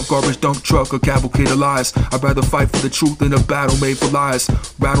pro-Trump garbage dump truck, a cavalcade of lies. I'd rather fight for the truth in a battle made for lies.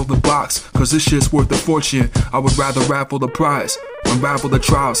 Rattle the box, cause this shit's worth a fortune. I would rather raffle the prize. Unravel the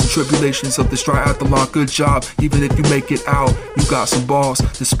trials and tribulations of this triathlon. Good job, even if you make it out. You got some balls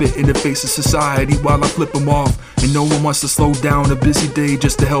to spit in the face of society while I flip them off. And no one wants to slow down a busy day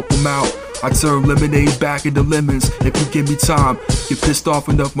just to help them out. I turn lemonade back into lemons if you give me time. Get pissed off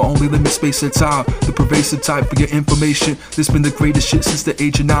enough, my only limit space and time. The pervasive type for your information. This been the greatest shit since the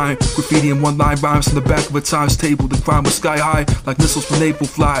age of 9. Graffiti and one-line rhymes from the back of a times table. The crime was sky high, like missiles from naval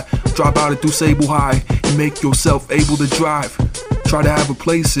fly. Drop out and do sable high and make yourself able to drive. Try to have a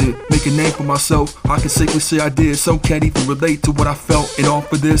place here, make a name for myself. I can safely say I did. Some can't even relate to what I felt. And all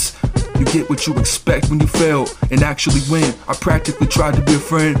for this, you get what you expect when you fail and actually win. I practically tried to be a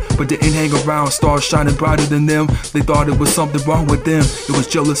friend, but didn't hang around. Stars shining brighter than them. They thought it was something wrong with them. It was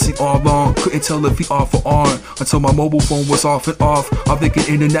jealousy all along. Couldn't tell if he off or on until my mobile phone was off and off. I'm thinking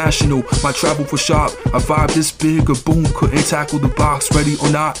international, my travel for shop. I vibe this big, a boom, couldn't tackle the box. Ready or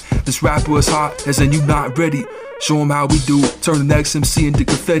not, this rapper is hot, as in you not ready. Show them how we do, turn the next MC into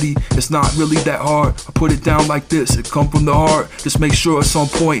confetti. It's not really that hard, I put it down like this, it come from the heart. Just make sure it's on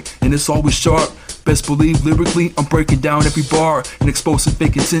point, and it's always sharp. Best believe lyrically, I'm breaking down every bar and exposing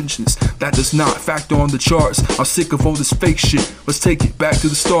fake intentions. That does not factor on the charts. I'm sick of all this fake shit, let's take it back to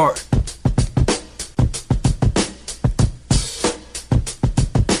the start.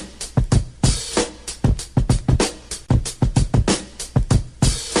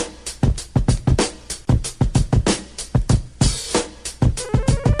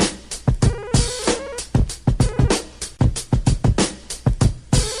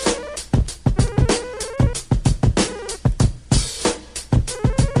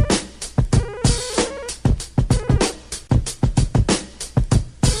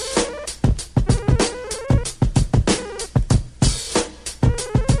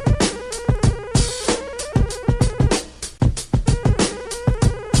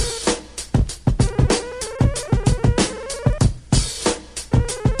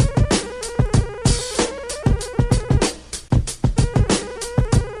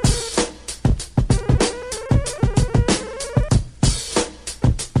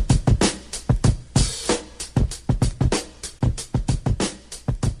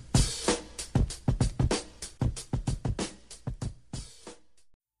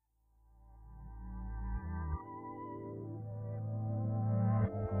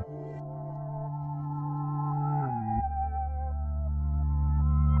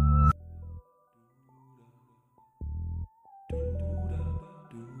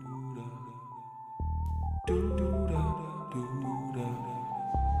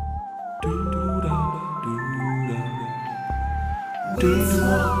 We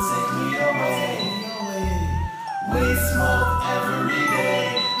smoke, take me away. We smoke every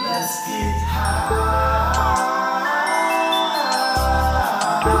day. Let's get high.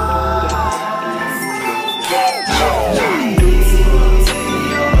 We smoke, take me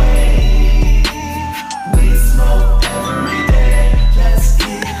away. We smoke every day. Let's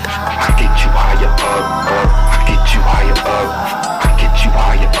get high. I get you higher up. I get you higher up. I get you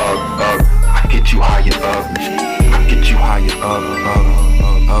higher up. I get you higher up. I get you higher up,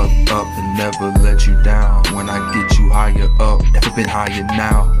 and never let you down. When I get you higher up, never been higher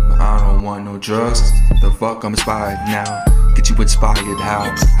now. I don't want no drugs, the fuck I'm inspired now. Get you inspired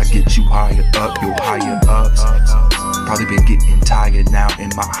how? I get you higher up, you higher ups. Probably been getting tired now in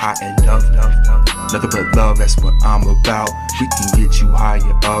my high end up. Nothing but love, that's what I'm about. We can get you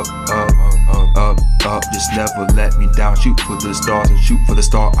higher up. Just never let me down. Shoot for the stars and shoot for the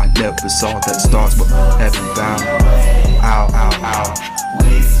star. I never saw that stars but heaven bound. Ow, ow, ow.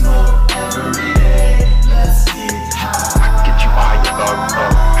 We smoke every day. Let's get high. I get you higher up. I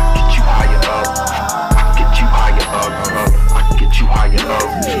get you higher up. I get you higher up. I get you higher up.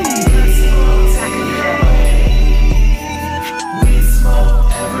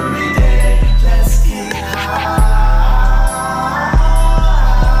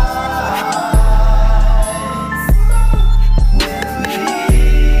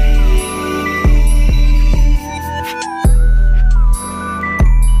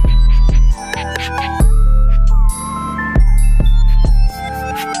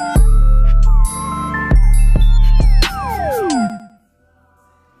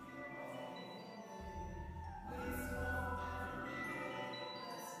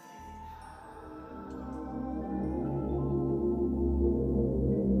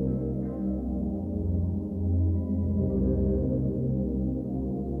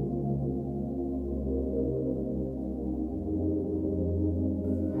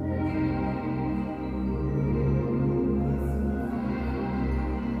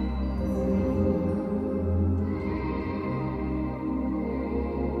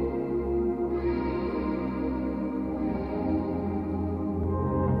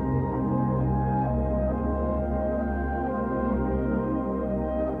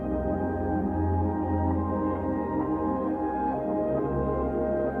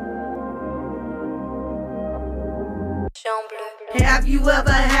 Have you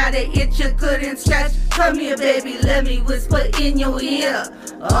ever had an itch you couldn't scratch? Come here, baby, let me whisper in your ear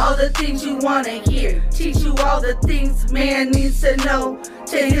all the things you wanna hear. Teach you all the things man needs to know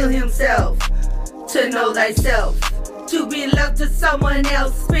to heal himself, to know thyself, to be loved to someone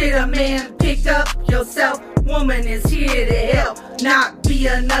else. Spit a man, pick up yourself. Woman is here to help, not be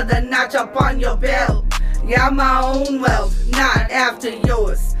another notch up on your belt. Got my own wealth, not after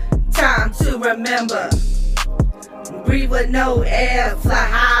yours. Time to remember. Breathe with no air, fly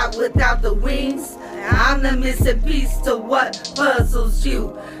high without the wings. I'm the missing piece to what puzzles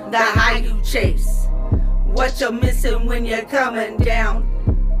you, the high you chase. What you're missing when you're coming down,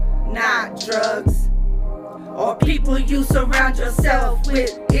 not drugs or people you surround yourself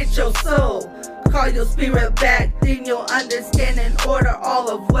with. It's your soul. Call your spirit back, then you'll understand and order all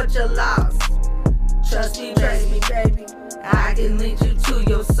of what you lost. Trust me, baby, I can lead you to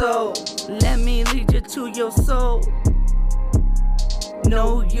your soul. Let me lead you to your soul.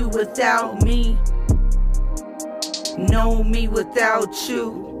 Know you without me, know me without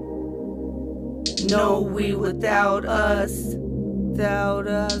you, know we without us,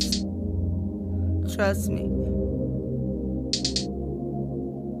 Trust me,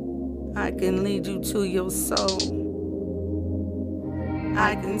 I can lead you to your soul.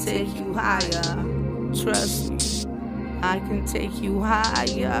 I can take you higher. Trust me, I can take you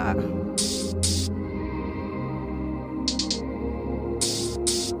higher.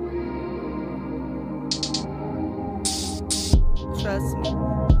 Trust me.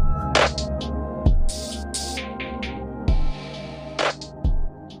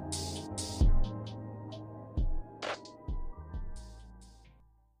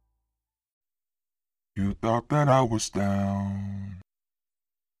 You thought that I was down.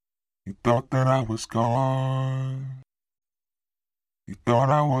 You thought that I was gone. You thought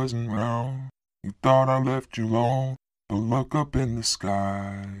I wasn't round. You thought I left you alone. But look up in the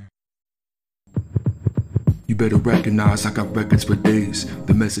sky. You better recognize I got records for days.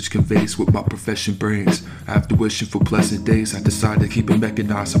 The message conveys what my profession brings. After wishing for pleasant days, I decided to keep it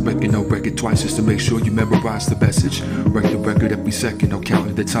mechanized. I reckon I'll wreck it twice just to make sure you memorize the message. Wreck the record every second, I'm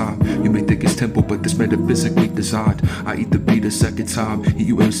counting the time. You may think it's tempo, but it's metaphysically designed. I eat the beat a second time. Eat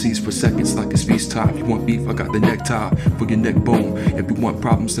you MCs for seconds like it's feast time. You want beef, I got the necktie for your neck bone. If you want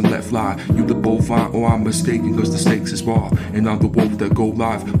problems, then let fly. You the bovine, or I'm mistaken, cause the stakes is raw. And I'm the wolf that go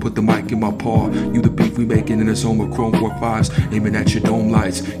live. Put the mic in my paw. You the beef we making in a zone with Chrome War 5s, aiming at your dome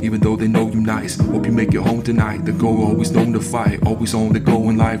lights, even though they know you nice. Hope you make it home tonight. The goal always known to fight, always on the go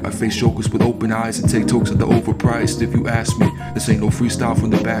in life. I face jokers with open eyes and take tokes at the overpriced. If you ask me, this ain't no freestyle from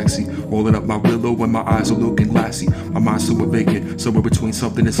the backseat. Rolling up my willow when my eyes are looking glassy. My mind's somewhere vacant, somewhere between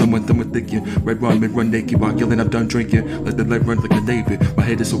something and someone I'm thinking. Red rum and run naked while yelling I'm done drinking. Let the lead run like a David. My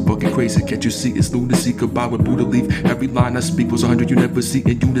head is so fucking crazy, can't you see it's lunacy? Goodbye with Buddha leaf. Every line I speak was 100 you never see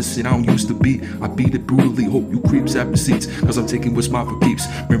in unison. I don't used to beat, I beat it brutally. Hope you creeps have the seats, cause I'm taking what's mine for keeps.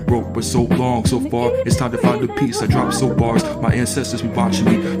 Been broke for so long, so far, it's time to find a piece. I drop so bars, my ancestors be watching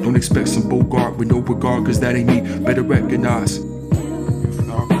me. Don't expect some Bogart with no regard, cause that ain't me. Better recognize. You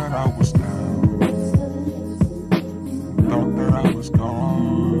thought that I was down. You thought that I was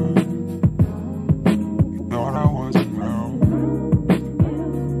gone. You thought I wasn't round.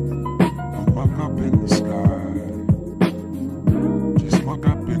 Don't look up in the sky. Just look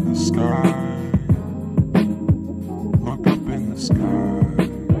up in the sky. Look up in the sky.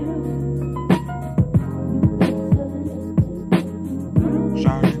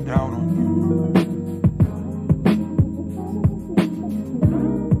 Shining down on you.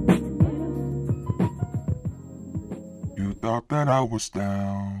 You thought that I was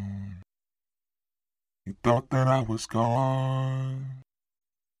down. You thought that I was gone.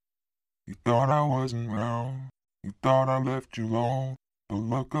 You thought I wasn't round. You thought I left you alone. But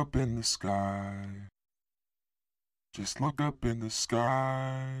look up in the sky. Just look up in the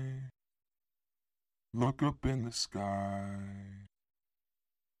sky. Look up in the sky.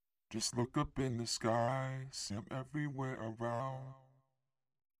 Just look up in the sky. See 'em everywhere around,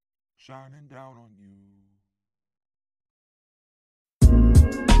 shining down on you.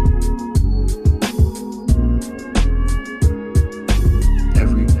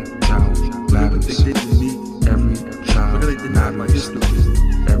 Every child matters. Every child matters.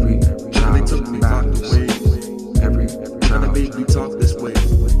 Every child matters. Every child made me talk this way.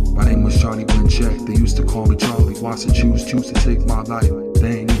 My name was Johnny Wincheck. They used to call me Charlie. Watson choose to take my life.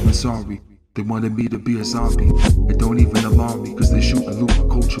 They ain't even sorry. They wanted me to be a zombie. It don't even alarm me, cause they shoot and loot. My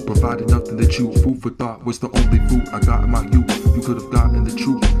culture provided nothing to chew. Food for thought was the only food I got in my youth. You could have gotten the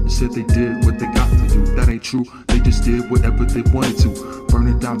truth. Instead they did what they got to do. That ain't true. They just did whatever they wanted to.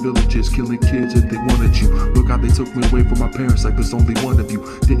 Burning down villages, killing kids if they wanted you. Look how they took me away from my parents like there's only one of you.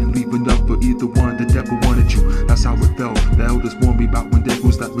 Didn't leave enough for either one, the devil wanted you. That's how it felt. The elders warned me about when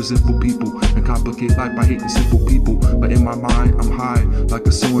devils that resemble people and complicate life by hating simple people. But in my mind, I'm high like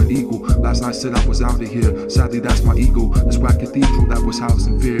a soaring eagle. Last night said I was out of here. Sadly, that's my ego. This whack cathedral that was housed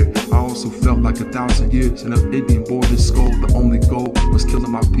in fear. I also felt like 1,000 years in an Indian border skull. The only goal was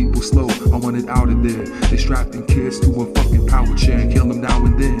killing my people slow. I wanted out of there. They strapped in kids to a fucking power chair and kill them now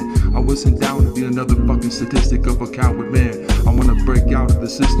and then. I wasn't down to be another fucking statistic of a coward man. I wanna break out of the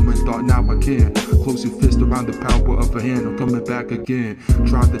system and thought now I can. Close your fist around the power of a hand. I'm coming back again.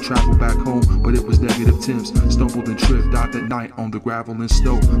 Tried to travel back home, but it was negative temps. Stumbled and tripped out that night on the gravel and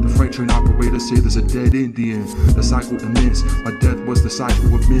snow. The freight train operator said there's a dead Indian. The cycle immense. My death was the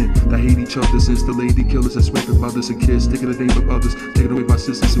cycle of men that hate each other since the lady killers that's raping mothers and kids, taking the name of others, taking away my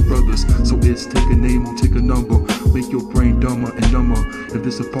sisters and brothers. So it's take a name or take a number. Make your brain dumber and number. If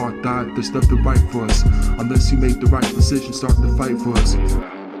this apartheid, there's nothing right for us. Unless you make the right decision, start the fight for us.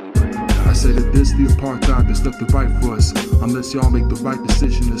 I said if this the apartheid, there's nothing right for us. Unless y'all make the right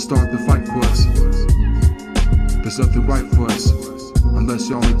decision and start the fight for us. There's nothing right for us. Unless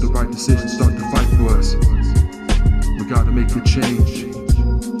y'all make the right decision, start the fight for us. We gotta make a change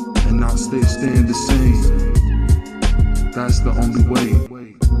and not staying the same. That's the only way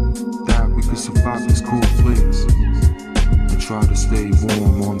that we can survive this cold place and try to stay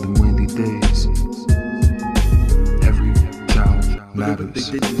warm on the windy days. Every child matters.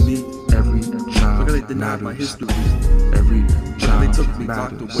 Every child matters. Every child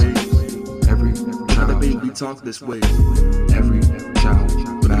matters. Every child made me talk this way. Every child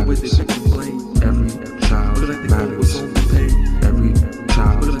matters. Every child matters. Every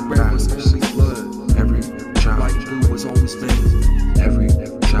child matters. Every child white and blue was always fame. Every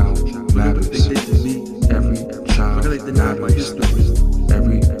child matters. Every child matters.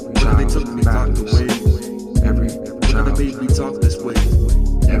 Every child matters. Every child made me talk this way.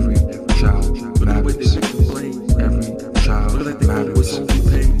 Every child matters. Every child matters.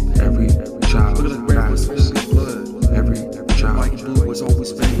 Every child matters. Every child. White and blue was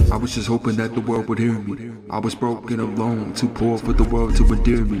always fame. I was just hoping that the world would hear me. I was broken alone, too poor for the world to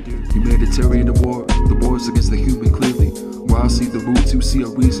endear me. Humanitarian award, the wars against the human clearly. Where I see the roots, you see a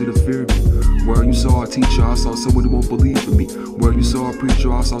reason to fear me. Where you saw a teacher, I saw someone who won't believe in me. Where you saw a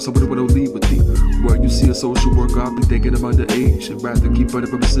preacher, I saw someone who won't leave with me. Where you see a social worker, I'll be thinking I'm underage and rather keep running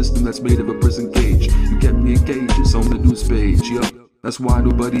from a system that's made of a prison cage. You kept me in cages on the news page, yup. That's why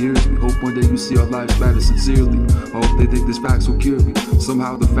nobody hears me. Hope one day you see our lives matter sincerely. I hope they think this facts will cure me.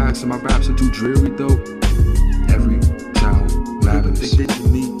 Somehow the facts in my raps are too dreary though. Every child matters. They did to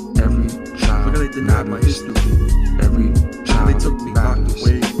me. Every child they denied my matters. history. Every child they took me back matters.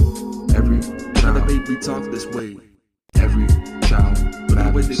 away. Every They child made me talk this way. Every child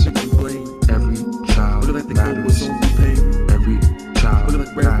The way they matters. make me blame. Every child Look like the gold was matters. only pain. Every child Look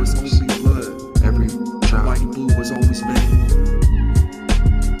like red was matters. only blood. Every White child and blue was always fame.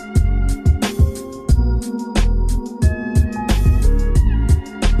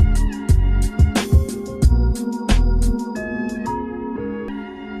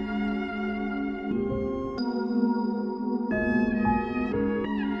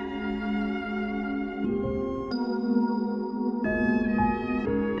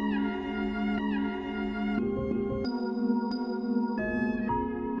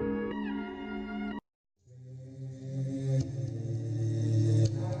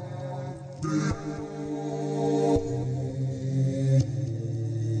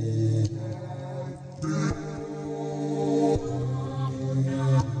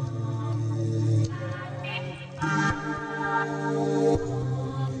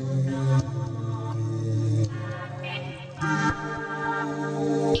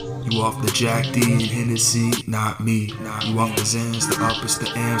 You off the Jack D and Hennessy, not me. You off the Zans, the uppers, the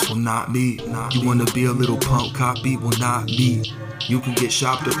amps, well not me. You wanna be a little punk copy, well not me. You can get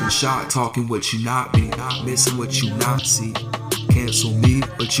shopped up and shot, talking what you not be, not missing what you not see. Cancel me,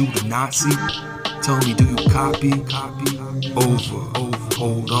 but you the Nazi. Tell me, do you copy? Over,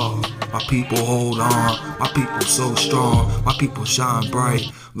 hold on. My people hold on. My people so strong. My people shine bright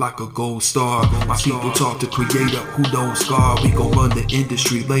like a gold star. My people talk to creator who knows God. We gon' run the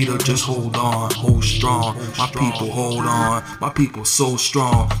industry later, just hold on, hold strong. My people hold on. My people so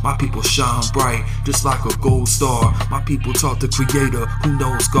strong. My people shine bright just like a gold star. My people talk to creator who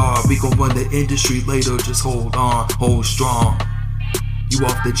knows God. We gon' run the industry later, just hold on, hold strong. You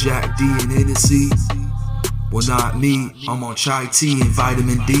off the Jack D and Hennessy? Well, not me. I'm on chai tea and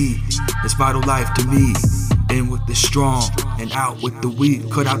vitamin D. It's vital life to me. In with the strong and out with the weak.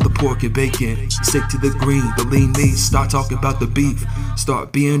 Cut out the pork and bacon. Stick to the green, the lean meat. Start talking about the beef.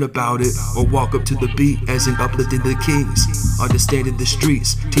 Start being about it, or walk up to the beat as in uplifting the kings. Understanding the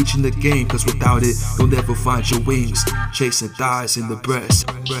streets, teaching the game, cause without it, you'll never find your wings. Chasing thighs in the breast.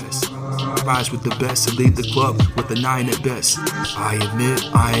 Rise with the best and leave the club with a 9 at best. I admit,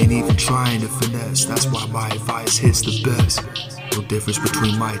 I ain't even trying to finesse. That's why my advice hits the best. No difference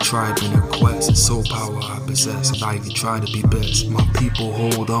between my tribe and their quest. It's soul power I possess. I'm not even trying to be best. My people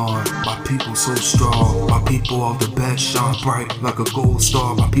hold on. My people so strong. My people are the best. Shine bright like a gold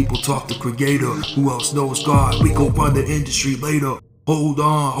star. My people talk to Creator. Who else knows God? We gon' run the industry later. Hold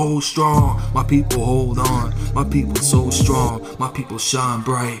on, hold strong. My people hold on. My people so strong. My people shine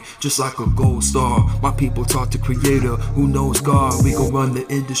bright, just like a gold star. My people talk to Creator. Who knows God? We gon' run the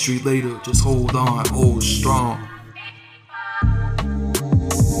industry later. Just hold on, hold strong.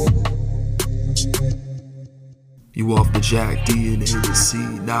 You off the Jack D and Hennessy,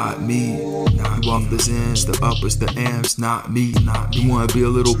 not me. You off the Zans, the uppers, the amps, not me. You wanna be a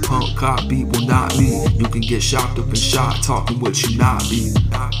little punk cop beat, well not me. You can get shocked up and shot, talking what you not be,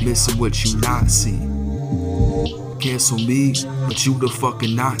 missing what you not see. Cancel me, but you the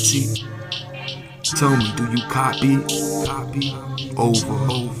fucking Nazi. Tell me, do you copy? Over,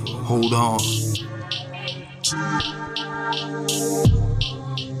 hold on.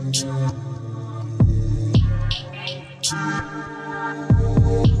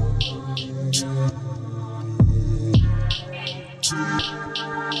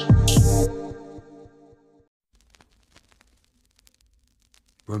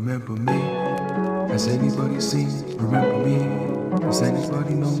 Remember me? Has anybody seen me? Remember me? Does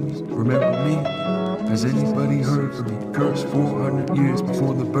anybody know me? Remember me? Has anybody heard from me? Cursed 400 years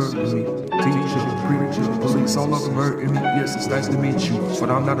before the birth of me. Teacher, preacher, police, all of them hurting me. Yes, it's nice to meet you, but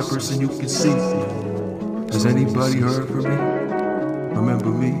I'm not a person you can see. Has anybody heard from me?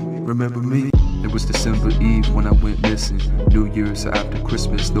 Remember me? Remember me? It was December Eve when I went missing. New Year's after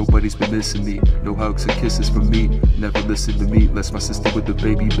Christmas, nobody's been missing me. No hugs or kisses from me. Never listened to me. Left my sister with the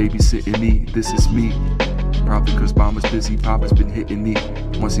baby babysitting me. This is me. Probably cause mama's busy, papa's been hitting me.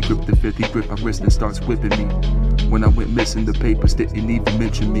 Once he gripped the fifth, he gripped my wrist and starts whipping me. When I went missing, the papers didn't even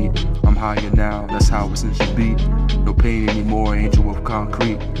mention me. I'm higher now, that's how it should be. No pain anymore, angel of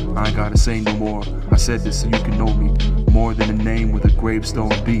concrete. I ain't gotta say no more. I said this so you can know me. More than a name with a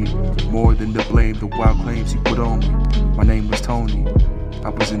gravestone beat. More than the blame, the wild claims you put on me. My name was Tony. I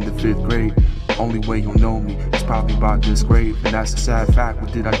was in the 5th grade. Only way you'll know me is probably by this grave. And that's a sad fact.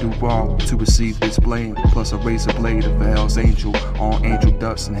 What did I do wrong to receive this blame? Plus a razor blade of a hell's angel on angel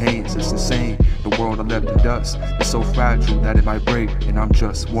dust and haze. It's insane. The world I left in dust is so fragile that it might break. And I'm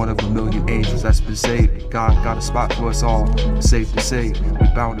just one of a million angels that's been saved. God got a spot for us all. It's safe to say we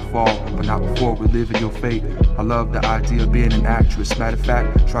bound to fall, but not before we live in your fate. I love the idea of being an actress. Matter of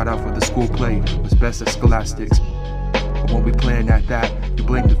fact, tried out for the school play. Was best at scholastics. But when we playing at that, you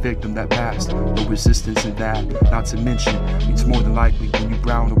blame the victim that passed. No resistance in that. Not to mention, it's more than likely when you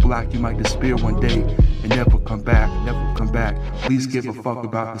brown or black, you might disappear one day and never come back. Never come back. Please give a fuck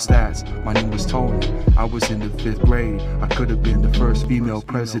about the stats. My name was Tony. I was in the 5th grade. I could have been the first female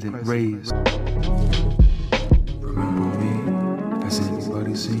president raised. Remember me? Has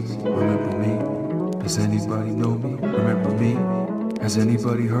anybody seen me? Remember me? Does anybody know me? Remember me? Has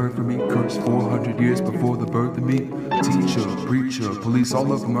anybody heard from me? Cursed 400 years before the birth of me. Teacher, preacher, police,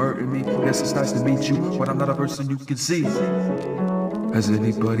 all of them hurting me. Yes, it's nice to meet you, but I'm not a person you can see. Has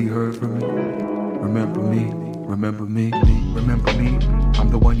anybody heard from me? Remember me? Remember me? Remember me? I'm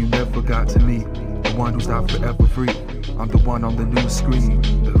the one you never got to meet. The one who's not forever free. I'm the one on the news screen.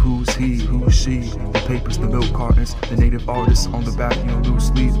 The who's he, who's she. The papers, the milk cartons. The native artists on the back of your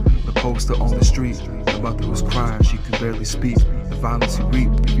loose leaf. The poster on the street. The mother who's crying, she can barely speak. The violence you reap,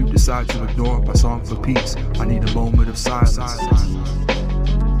 if you decide to ignore my song for peace. I need a moment of silence.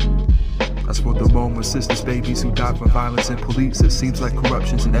 That's for the Roma sisters, babies who died from violence and police. It seems like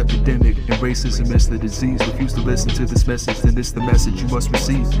corruption's an epidemic and racism is the disease. Refuse to listen to this message, then it's the message you must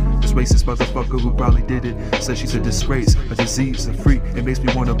receive. This racist motherfucker who probably did it says she's a disgrace, a disease, a freak. It makes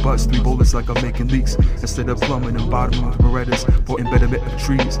me wanna bust 3 bullets like I'm making leaks. Instead of plumbing and bottoming with Berettas for embedment of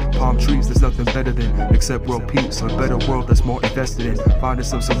trees, palm trees. There's nothing better than except world peace. A better world that's more invested in finding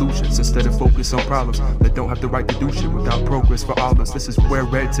some solutions instead of focus on problems that don't have the right to do shit without progress for all us. This is where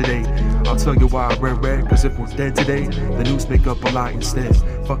red today. I'll tell tell you why I wear red, cause if we're dead today, the news make up a lie instead.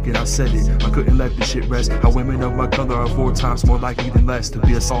 Fuck it, I said it, I couldn't let this shit rest. How women of my color are 4 times more likely than less to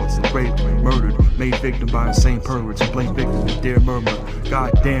be assaulted, raped, murdered, made victim by insane perverts who blame victims and dare murmur.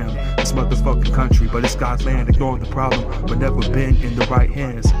 God damn, this motherfucking country, but it's God's land, ignore the problem, but never been in the right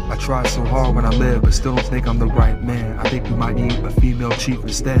hands. I tried so hard when I lived, but still don't think I'm the right man. I think we might need a female chief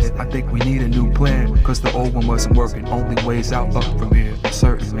instead. I think we need a new plan, cause the old one wasn't working. Only ways out up from here,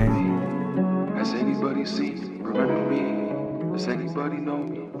 certain, man. Has anybody seen? Remember me? Does anybody know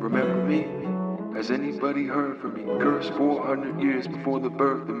me? Remember me? Has anybody heard from me? Cursed 400 years before the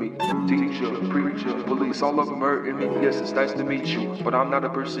birth of me. Teacher, preacher, police, all of them hurting me. Yes, it's nice to meet you, but I'm not a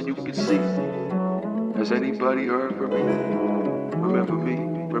person you can see. Has anybody heard from me? Remember me?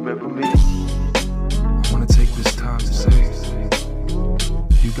 Remember me? I wanna take this time to say,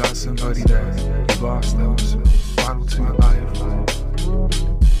 you got somebody that you lost that was vital to your life.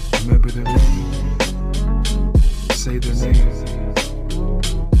 Remember their name. Say their name.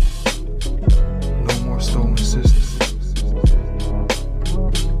 No more stolen sisters.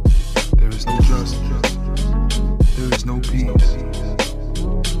 There is no justice. There is no peace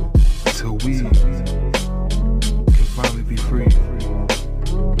until we can finally be free.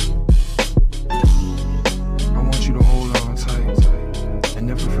 I want you to hold on tight and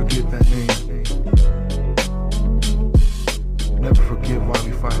never forget that name. Never forget why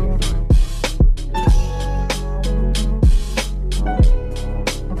we fight.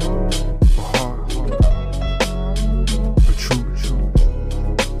 For heart, for truth,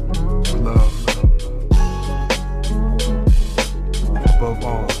 for love. Above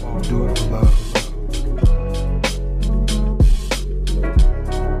all, do it for love.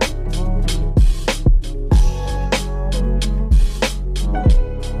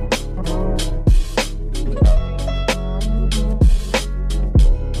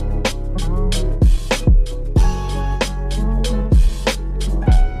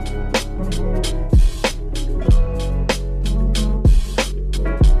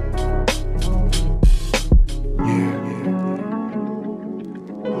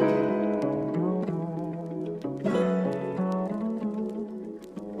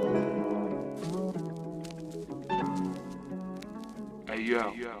 Hey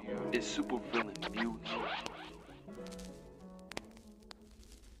yo, it's super villain music.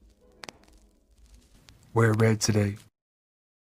 Wear red today.